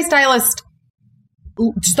she's been my stylist.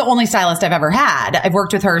 Just the only stylist I've ever had. I've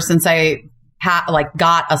worked with her since I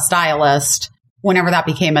got a stylist. Whenever that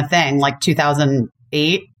became a thing, like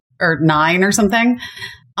 2008 or 9 or something.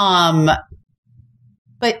 But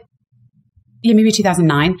yeah, maybe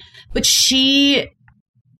 2009. But she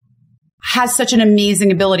has such an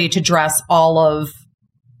amazing ability to dress all of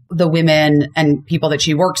the women and people that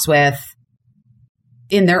she works with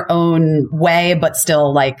in their own way, but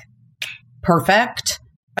still like perfect.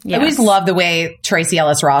 Yes. I always love the way Tracy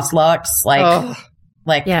Ellis Ross looks a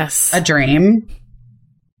dream.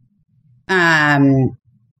 And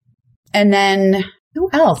then who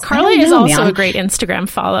else? Carla is also a great Instagram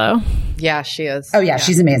follow. Yeah, she is. Oh yeah,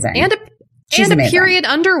 she's amazing. And a period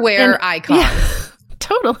underwear icon. Yeah,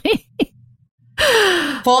 totally.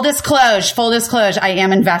 Full disclosure, I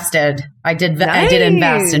am invested. I did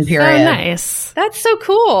invest in period. Oh, nice. That's so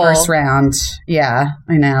cool. First round. Yeah,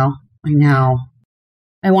 I know.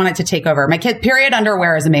 I want it to take over. My kid period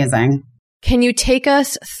underwear is amazing. Can you take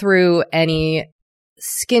us through any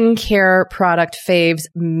skincare product faves,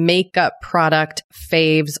 makeup product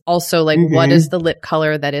faves. Also, like, what is the lip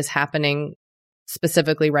color that is happening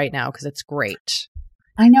specifically right now? Because it's great.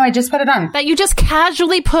 I know. I just put it on. That you just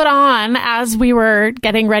casually put on as we were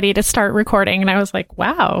getting ready to start recording. And I was like,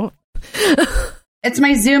 wow. It's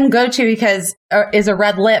my Zoom go-to because is a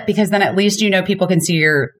red lip, because then at least you know people can see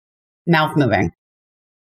your mouth moving.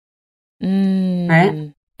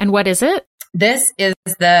 Right? And what is it? This is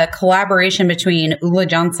the collaboration between Ulla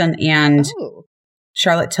Johnson and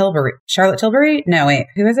Charlotte Tilbury. Charlotte Tilbury? No, wait.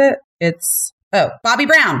 Who is it? It's, Bobbi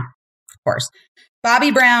Brown. Of course.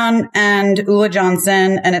 Bobbi Brown and Ulla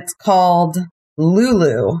Johnson, and it's called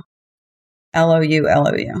Lulu.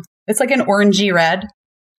 Loulou. It's like an orangey red.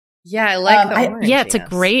 Yeah, I like the orange. Yeah, it's a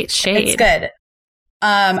great shade. It's good.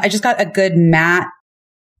 I just got a good matte,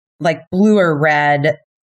 like blue or red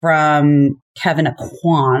from Kevyn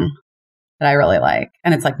Aucoin that I really like.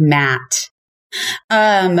 And it's like matte.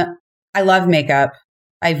 I love makeup.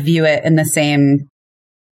 I view it in the same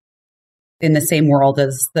world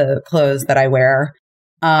as the clothes that I wear.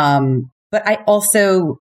 But I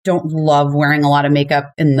also don't love wearing a lot of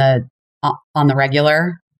makeup on the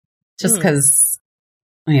regular, just because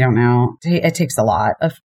I don't know. It takes a lot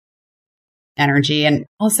of energy. And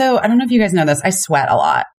also, I don't know if you guys know this, I sweat a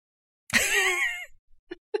lot.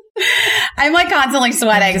 I'm like constantly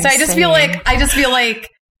sweating. So I just feel like I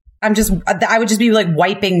would just be like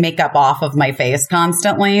wiping makeup off of my face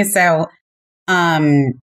constantly. So,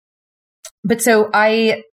 I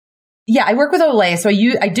work with Olay. So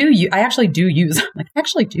I actually do use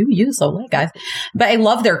Olay, guys, but I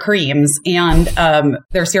love their creams and,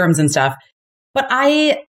 their serums and stuff. But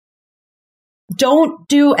I don't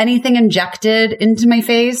do anything injected into my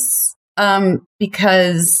face,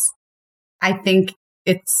 because I think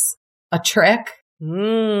it's a trick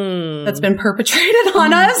that's been perpetrated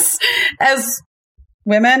on us as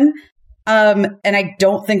women. And I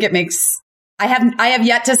don't think it makes, I have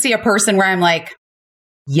yet to see a person where I'm like,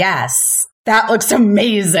 yes, that looks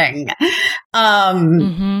amazing.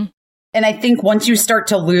 And I think once you start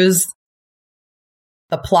to lose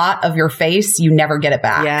the plot of your face, you never get it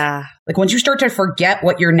back. Yeah. Like once you start to forget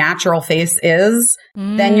what your natural face is,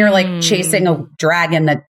 then you're like chasing a dragon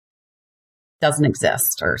that doesn't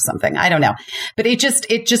exist or something. I don't know. But it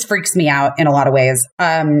just freaks me out in a lot of ways.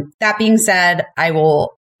 That being said, I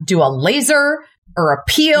will do a laser or a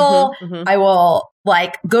peel. I will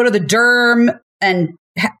like go to the derm and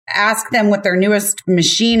ask them what their newest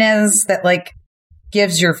machine is that like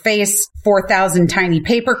gives your face 4,000 tiny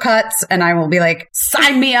paper cuts. And I will be like,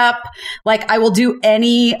 sign me up. Like I will do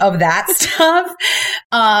any of that stuff.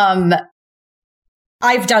 I've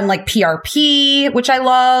done like PRP, which I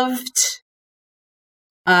loved.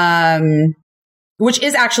 Which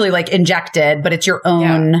is actually like injected, but it's your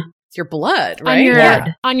own. Yeah. It's your blood,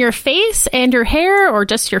 right? On your face and your hair, or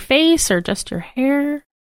just your face or just your hair?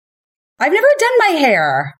 I've never done my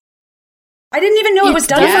hair. I didn't even know it was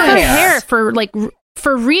done for hair. For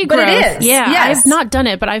regrowth. But it is. Yeah, yes. I've not done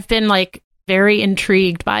it, but I've been like very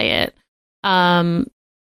intrigued by it. So I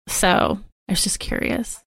was just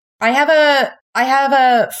curious. I have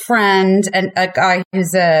a friend and a guy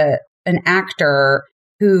who's an actor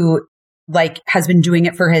who like has been doing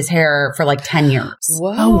it for his hair for like 10 years.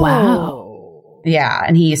 Whoa. Oh, wow. Yeah.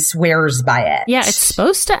 And he swears by it. Yeah. It's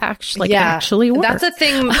supposed to actually work. That's a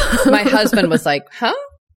thing. My husband was like, huh?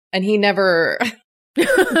 And he never.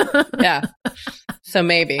 Yeah. So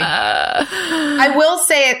maybe. I will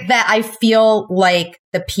say that I feel like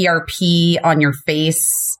the PRP on your face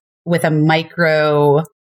with a microneedling.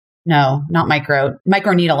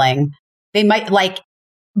 They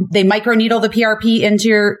microneedle the PRP into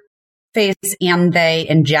your face and they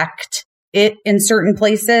inject it in certain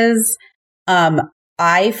places.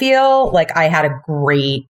 I feel like I had a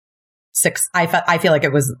great I feel like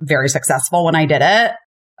it was very successful when I did it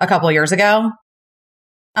a couple of years ago.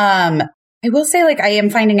 I will say like I am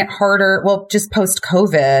finding it harder. Well, just post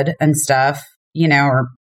COVID and stuff, or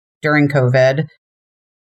during COVID.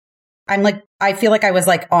 I'm like, I feel like I was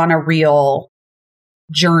like on a real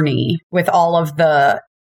journey with all of the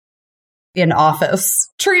in-office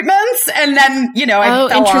treatments. And then, I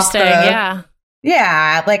fell off yeah.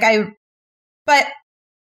 Yeah. Like but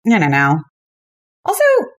I don't know. Also,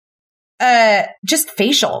 just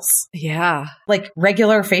facials. Yeah. Like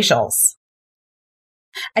regular facials.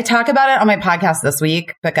 I talk about it on my podcast this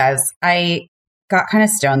week because I got kind of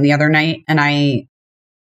stoned the other night and I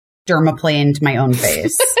dermaplaned my own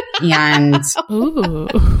face. And ooh.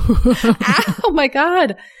 Oh my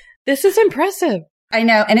God. This is impressive. I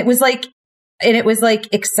know. And it was like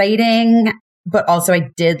exciting, but also I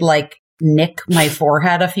did like nick my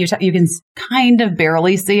forehead a few times. You can kind of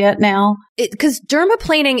barely see it now. Because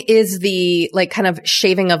dermaplaning is the like kind of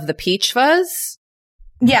shaving of the peach fuzz.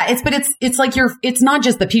 Yeah, it's like it's not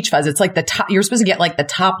just the peach fuzz. It's like the top. You're supposed to get like the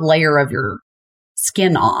top layer of your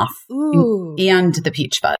skin off. Ooh. And the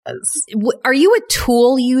peach fuzz. Are you a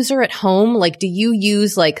tool user at home? Like, do you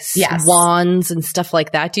use like swans and stuff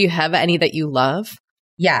like that? Do you have any that you love?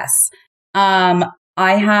 Yes. I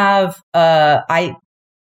have, I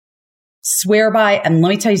swear by, and let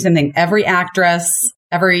me tell you something, every actress,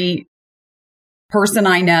 every person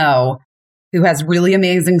I know who has really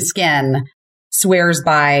amazing skin swears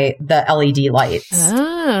by the LED lights.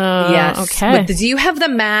 Oh, yes. Okay. Do you have the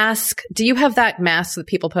mask? Do you have that mask that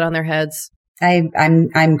people put on their heads?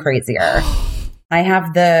 I'm crazier. I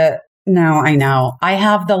have I know. I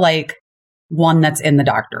have the like one that's in the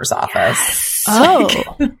doctor's office. Yes. Oh,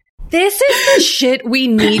 this is the shit we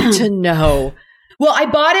need to know. Well, I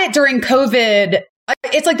bought it during COVID.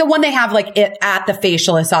 It's like the one they have like it at the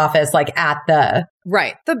facialist office, like at the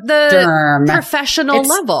the derm professional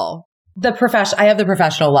level. I have the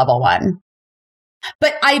professional level one,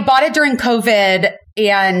 but I bought it during COVID,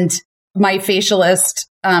 and my facialist,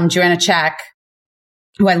 Joanna Check,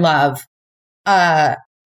 who I love, I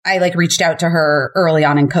like reached out to her early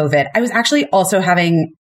on in COVID. I was actually also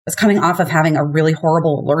coming off of having a really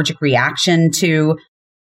horrible allergic reaction to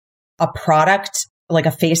a product, like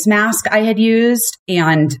a face mask I had used,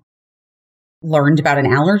 and learned about an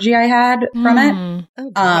allergy I had from it.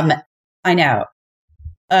 Okay. I know.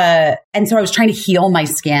 And so I was trying to heal my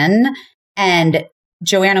skin, and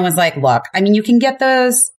Joanna was like, look, I mean, you can get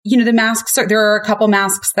those, the masks, there are a couple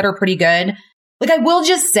masks that are pretty good. Like, I will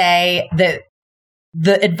just say that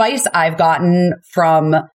the advice I've gotten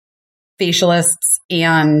from facialists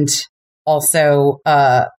and also,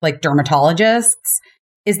 like dermatologists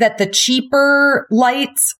is that the cheaper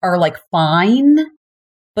lights are like fine,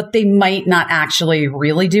 but they might not actually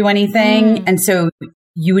really do anything. And so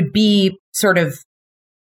you would be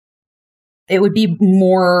it would be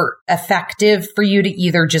more effective for you to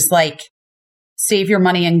either just like save your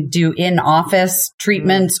money and do in-office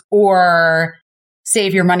treatments, or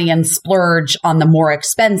save your money and splurge on the more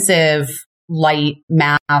expensive light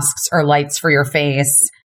masks or lights for your face.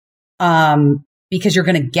 Because you're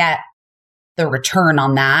going to get the return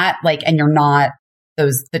on that. Like, and you're not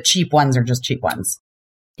the cheap ones are just cheap ones.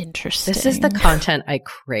 interesting. This is the content I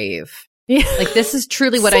crave. Like, this is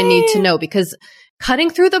truly what I need to know, because cutting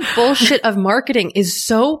through the bullshit of marketing is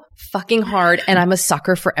so fucking hard, and I'm a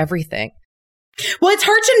sucker for everything. Well, it's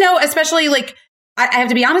hard to know, especially like, I have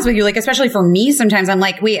to be honest with you, like, especially for me, sometimes I'm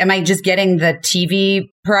like, wait, am I just getting the TV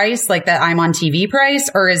price, like the I'm on TV price,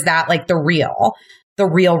 or is that like the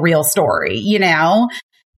real story,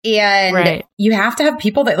 And you have to have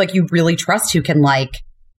people that like you really trust who can like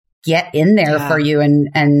get in there for you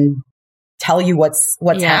and tell you what's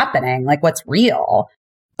happening, like what's real.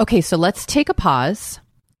 Okay, so let's take a pause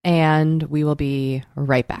and we will be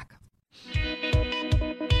right back.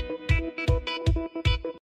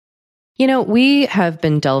 We have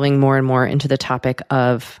been delving more and more into the topic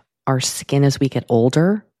of our skin as we get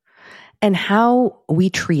older and how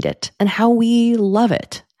we treat it and how we love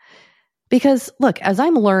it. Because look, as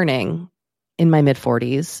I'm learning in my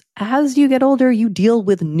mid-40s, as you get older, you deal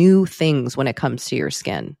with new things when it comes to your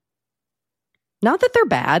skin. Not that they're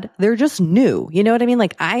bad, they're just new. You know what I mean?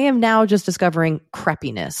 Like, I am now just discovering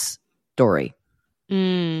crepiness, Dory.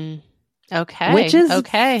 Okay. Which is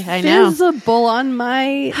I know. visible on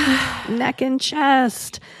my neck and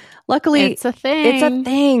chest. Luckily, It's a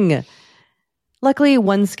thing. Luckily,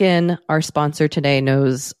 OneSkin, our sponsor today,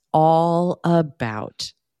 knows all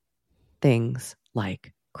about things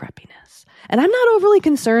like crepiness. And I'm not overly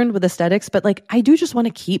concerned with aesthetics, but like, I do just want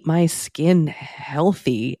to keep my skin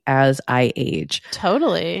healthy as I age.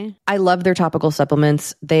 Totally. I love their topical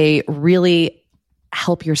supplements. They really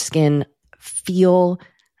help your skin feel,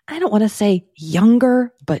 I don't want to say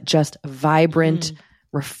younger, but just vibrant,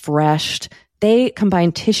 refreshed. They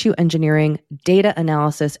combine tissue engineering, data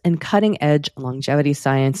analysis, and cutting edge longevity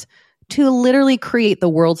science to literally create the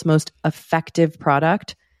world's most effective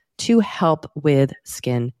product to help with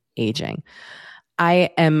skin aging.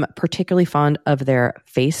 I am particularly fond of their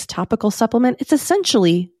face topical supplement. It's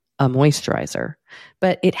essentially a moisturizer,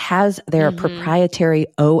 but it has their proprietary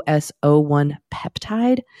OS01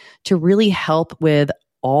 peptide to really help with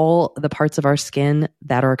all the parts of our skin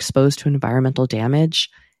that are exposed to environmental damage.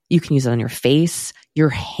 You can use it on your face, your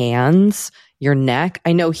hands, your neck.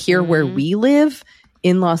 I know here where we live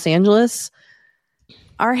in Los Angeles,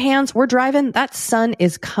 our hands, we're driving, that sun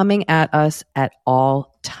is coming at us at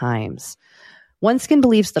all times. OneSkin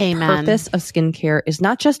believes the Amen. purpose of skincare is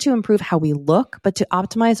not just to improve how we look, but to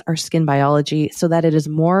optimize our skin biology so that it is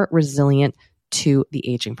more resilient to the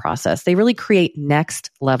aging process. They really create next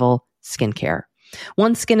level skincare.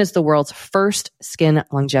 OneSkin is the world's first skin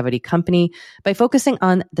longevity company. By focusing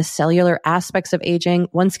on the cellular aspects of aging,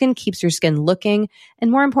 OneSkin keeps your skin looking and,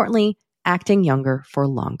 more importantly, acting younger for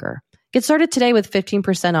longer. Get started today with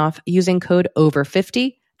 15% off using code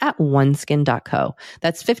OVER50 at oneskin.co.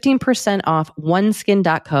 That's 15% off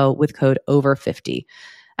oneskin.co with code OVER50.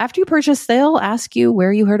 After you purchase, they'll ask you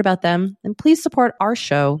where you heard about them, and please support our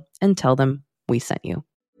show and tell them we sent you.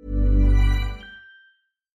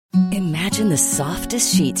 Imagine the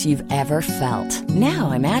softest sheets you've ever felt.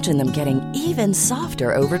 Now imagine them getting even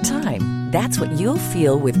softer over time. That's what you'll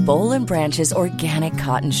feel with Boll & Branch's organic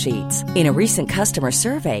cotton sheets. In a recent customer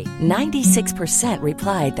survey, 96%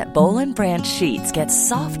 replied that Boll & Branch sheets get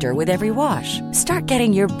softer with every wash. Start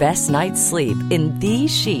getting your best night's sleep in these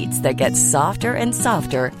sheets that get softer and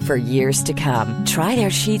softer for years to come. Try their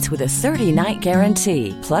sheets with a 30-night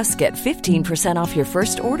guarantee. Plus, get 15% off your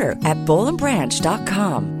first order at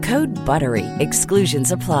bollandbranch.com. Code BUTTERY.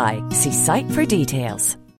 Exclusions apply. See site for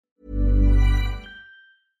details.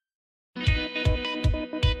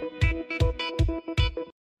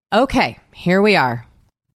 Okay, here we are.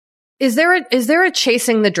 Is there a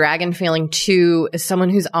chasing the dragon feeling too, as someone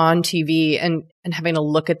who's on TV and having to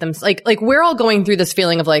look at them? Like we're all going through this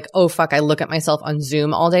feeling of like, oh fuck, I look at myself on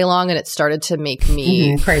Zoom all day long and it started to make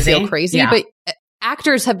me feel crazy. Yeah. But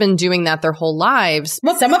actors have been doing that their whole lives.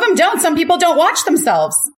 Well, some of them don't. Some people don't watch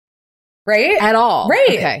themselves. Right? At all. Right.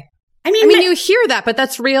 Okay. I mean, you hear that, but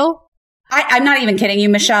that's real. I'm not even kidding you,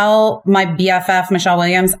 Michelle, my BFF, Michelle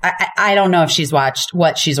Williams. I don't know if she's watched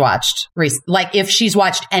what she's watched. Like if she's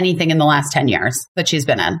watched anything in the last 10 years that she's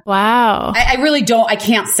been in. Wow. I really don't. I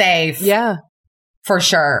can't say Yeah. for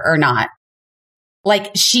sure or not.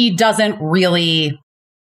 Like she doesn't really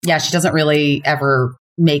ever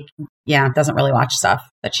doesn't really watch stuff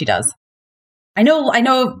that she does. I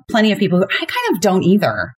know plenty of people who I kind of don't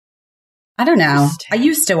either. I don't know. I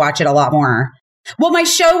used to watch it a lot more. Well, my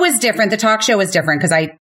show was different. The talk show was different because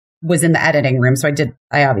I was in the editing room. So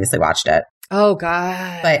I obviously watched it. Oh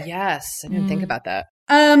God. But yes. I didn't think about that.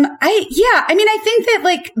 I think that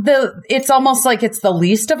like it's almost like it's the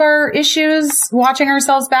least of our issues watching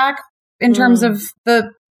ourselves back in terms of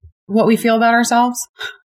what we feel about ourselves.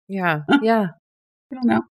 Yeah. Yeah. I don't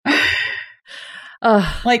know.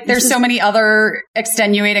 Like there's so many other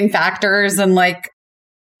extenuating factors and like,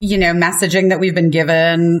 you know, messaging that we've been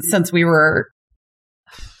given since we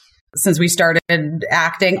started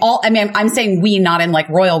acting. I'm saying we, not in like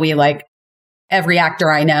royal we, like every actor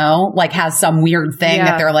I know like has some weird thing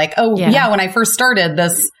that they're like, oh yeah, when I first started,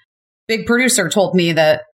 this big producer told me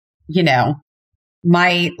that, you know,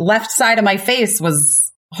 my left side of my face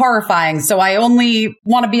was horrifying. So I only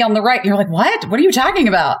want to be on the right. You're like, what? What are you talking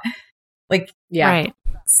about? Like, yeah. Right.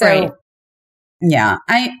 So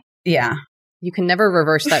right. Yeah. You can never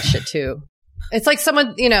reverse that shit too. It's like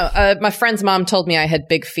someone, you know, my friend's mom told me I had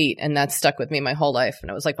big feet and that stuck with me my whole life.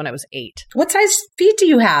 And it was like when I was 8. What size feet do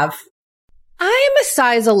you have? I am a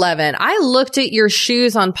size 11. I looked at your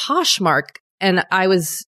shoes on Poshmark and I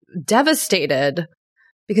was devastated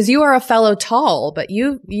because you are a fellow tall, but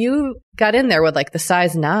you got in there with like the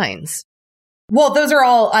size 9s. Well, those are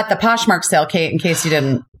all at the Poshmark sale, Kate, in case you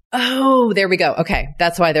didn't. Oh, there we go. Okay.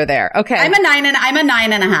 That's why they're there. Okay. I'm a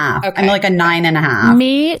 9.5. Okay. I'm like a 9.5.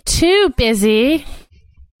 Me too, busy.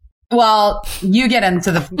 Well, you get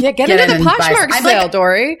into the get into the Poshmark sale,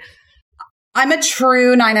 Dory. I'm a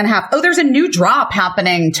true 9.5. Oh, there's a new drop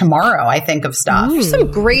happening tomorrow, I think, of stuff. There's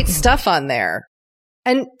some great stuff on there.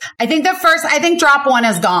 And I think drop 1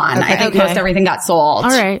 is gone. Okay. I think most everything got sold.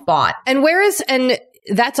 All right. Bought. And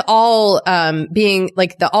that's all being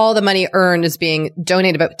like all the money earned is being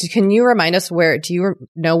donated. But can you remind us do you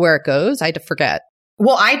know where it goes? I forget.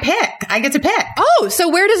 Well, I get to pick. Oh, so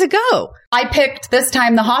where does it go? I picked this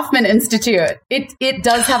time the Hoffman Institute. It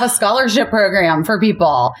does have a scholarship program for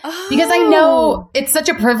people because I know it's such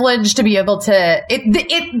a privilege to be able to,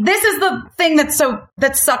 this is the thing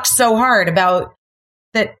that sucks so hard about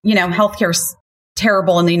that, you know, healthcare's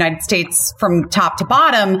terrible in the United States from top to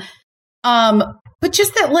bottom. But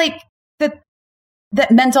just that, like,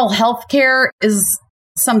 that mental health care is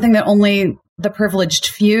something that only the privileged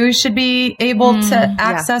few should be able to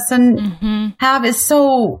access and have is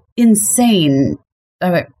so insane.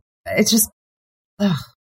 It's just,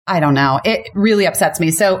 I don't know. It really upsets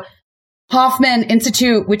me. So Hoffman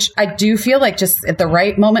Institute, which I do feel like just at the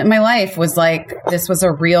right moment in my life was like, this was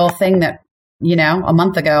a real thing that, you know, a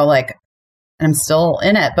month ago, like, and I'm still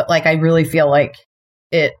in it, but like, I really feel like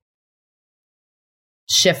it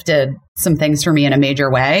shifted some things for me in a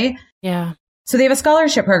major way. Yeah. So they have a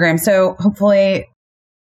scholarship program. So hopefully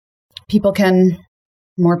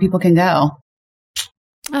more people can go.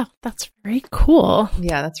 Oh, that's very cool.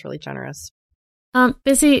 Yeah, that's really generous.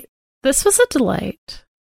 Busy, this was a delight.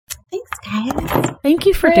 Thanks, guys. Thank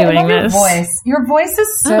you for I doing love this. Your voice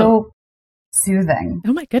is so soothing.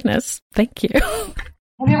 Oh my goodness. Thank you. Have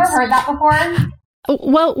you ever heard that before?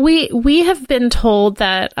 Well, we have been told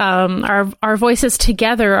that our voices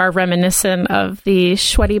together are reminiscent of the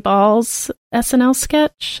Sweaty Balls SNL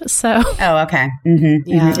sketch. So, okay,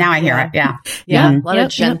 yeah, now I hear it. Yeah, yeah, a lot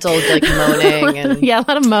of gentle like moaning and a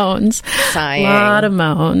lot of moans, sighing, a lot of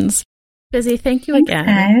moans. Busy, thank you again.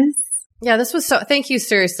 Guys. Yeah, this was so. Thank you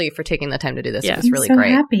seriously for taking the time to do this. Yeah. It was really I'm so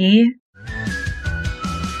great. Happy.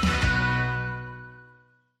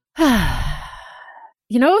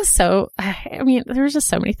 You know, there was just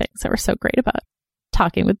so many things that were so great about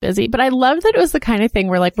talking with Busy, but I love that it was the kind of thing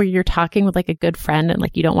where you're talking with like a good friend and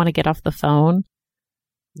like you don't want to get off the phone.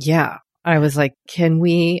 Yeah. I was like, can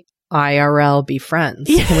we IRL be friends?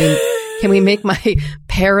 Can we make my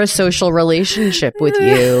parasocial relationship with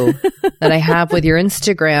you that I have with your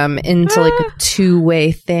Instagram into like a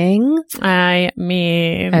two-way thing? I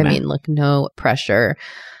mean, look, no pressure.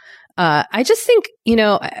 I just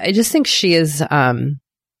think she is,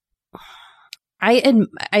 I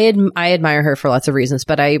admire her for lots of reasons,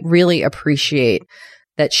 but I really appreciate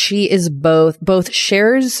that she is both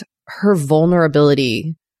shares her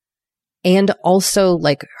vulnerability and also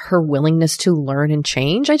like her willingness to learn and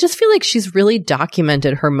change. I just feel like she's really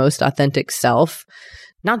documented her most authentic self,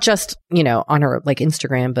 not just, on her like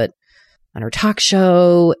Instagram, but on her talk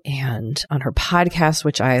show and on her podcast,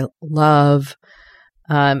 which I love.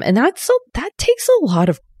 And that takes a lot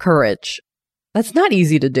of courage. That's not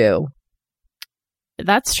easy to do.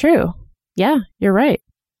 That's true. Yeah, you're right.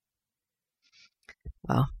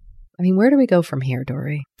 Well, where do we go from here,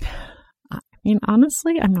 Dory?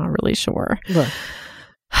 Honestly, I'm not really sure. Look,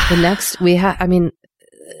 the next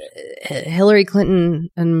Hillary Clinton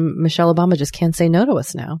and Michelle Obama just can't say no to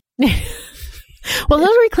us now. Well,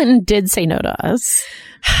 Hillary Clinton did say no to us.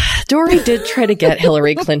 Dory did try to get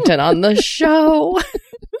Hillary Clinton on the show.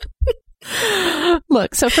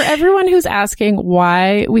 Look, so for everyone who's asking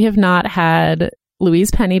why we have not had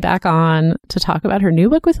Louise Penny back on to talk about her new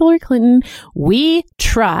book with Hillary Clinton, we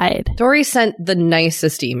tried. Dory sent the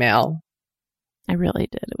nicest email. I really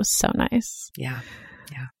did. It was so nice. Yeah.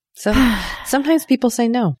 So sometimes people say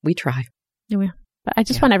no. We try. Yeah. But I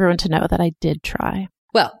just want everyone to know that I did try.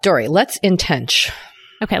 Well, Dory, let's intention.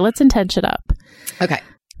 Okay, let's intention it up. Okay.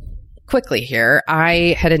 Quickly here,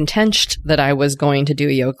 I had intentioned that I was going to do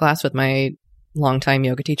a yoga class with my longtime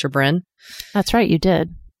yoga teacher, Bryn. That's right, you did.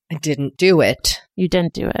 I didn't do it. You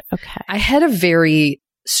didn't do it. Okay. I had a very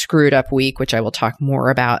screwed up week, which I will talk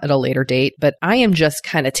more about at a later date, but I am just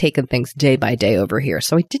kind of taking things day by day over here.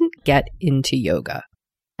 So I didn't get into yoga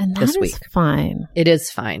and this week. week. Fine. It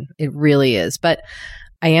is fine. It really is. But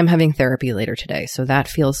I am having therapy later today. So that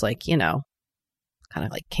feels like, kind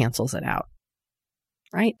of like cancels it out.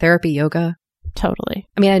 Right? Therapy, yoga. Totally.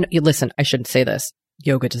 Listen, I shouldn't say this.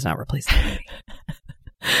 Yoga does not replace therapy.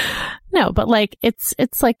 No, but like it's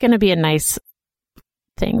like going to be a nice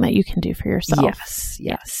thing that you can do for yourself.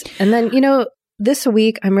 Yes. And then, this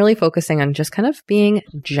week I'm really focusing on just kind of being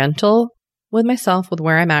gentle with myself, with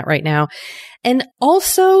where I'm at right now, and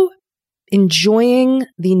also enjoying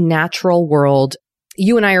the natural world.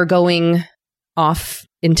 You and I are going off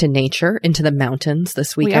into nature, into the mountains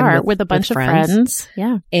this weekend. We are with a bunch of friends.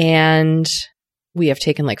 Yeah. And we have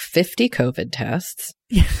taken like 50 COVID tests.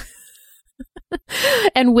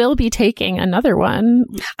 And we'll be taking another one.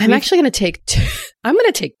 I'm actually going to take two. I'm going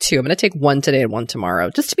to take two. I'm going to take one today and one tomorrow,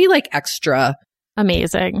 just to be like extra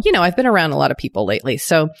amazing. I've been around a lot of people lately.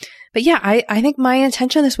 So, but yeah, I think my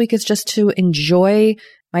intention this week is just to enjoy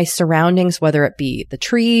my surroundings, whether it be the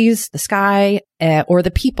trees, the sky, or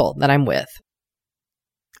the people that I'm with.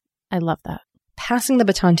 I love that. Passing the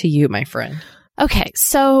baton to you, my friend. Okay,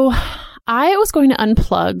 so I was going to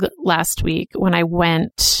unplug last week when I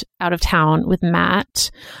went out of town with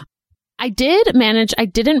Matt. I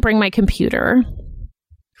didn't bring my computer.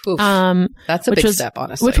 Oof, that's a big step,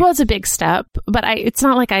 honestly. Which was a big step, but it's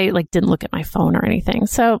not like I didn't look at my phone or anything.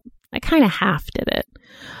 So I kind of half did it.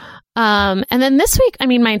 And then this week,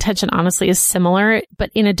 my intention honestly is similar, but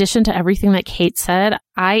in addition to everything that Kate said,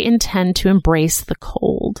 I intend to embrace the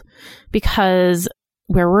cold because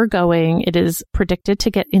where we're going, it is predicted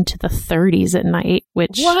to get into the 30s at night,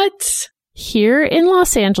 which what? Here in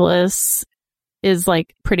Los Angeles, is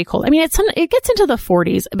like pretty cold. I mean, it gets into the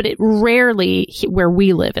 40s, but it rarely, where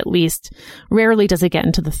we live at least, rarely does it get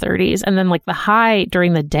into the 30s. And then like the high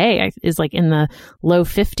during the day is like in the low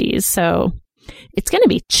 50s. So it's going to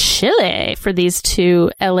be chilly for these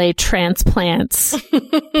two LA transplants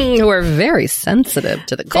who are very sensitive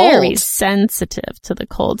to the cold. Very sensitive to the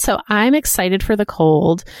cold. So I'm excited for the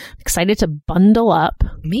cold. Excited to bundle up.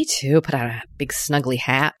 Me too. Put on a big snuggly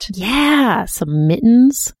hat. Yeah. Some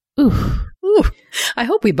mittens. Ooh. I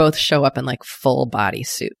hope we both show up in like full body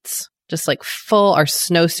suits. Just like our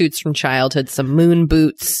snowsuits from childhood, some moon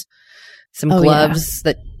boots, some gloves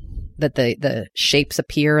that the shapes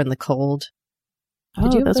appear in the cold.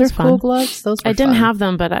 Did you have those those are cool fun. gloves? Those were I didn't fun. have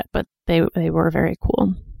them, but they were very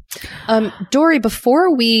cool. Dory,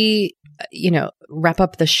 before we, wrap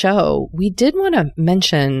up the show, we did want to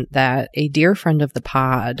mention that a dear friend of the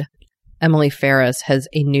pod, Emily Ferris, has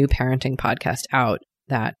a new parenting podcast out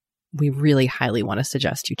that we really highly want to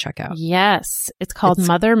suggest you check out. Yes. It's called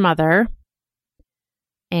Mother.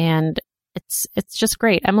 And it's just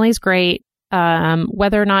great. Emily's great.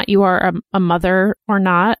 Whether or not you are a mother or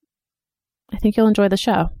not, I think you'll enjoy the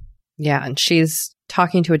show. Yeah. And she's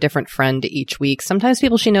talking to a different friend each week. Sometimes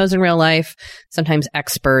people she knows in real life, sometimes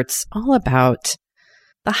experts, all about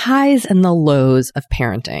the highs and the lows of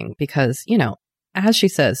parenting. Because, as she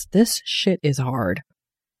says, this shit is hard.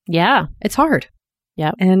 Yeah. It's hard.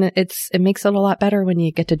 Yeah. And it makes it a lot better when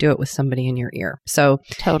you get to do it with somebody in your ear. So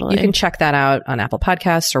totally. You can check that out on Apple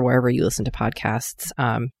Podcasts or wherever you listen to podcasts.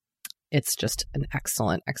 It's just an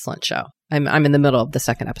excellent, excellent show. I'm in the middle of the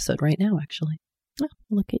second episode right now, actually. Oh,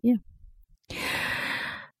 look at you.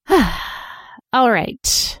 All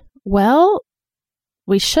right. Well,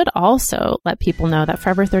 we should also let people know that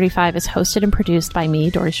Forever 35 is hosted and produced by me,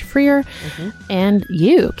 Dory Shafrir, and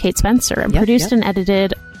you, Kate Spencer, and produced and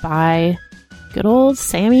edited by good old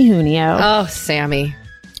Sammy Junio. Oh, Sammy.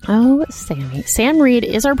 Oh, Sammy. Sam Reed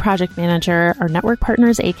is our project manager. Our network partner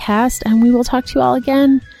is Acast, and we will talk to you all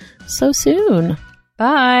again so soon.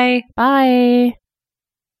 Bye. Bye.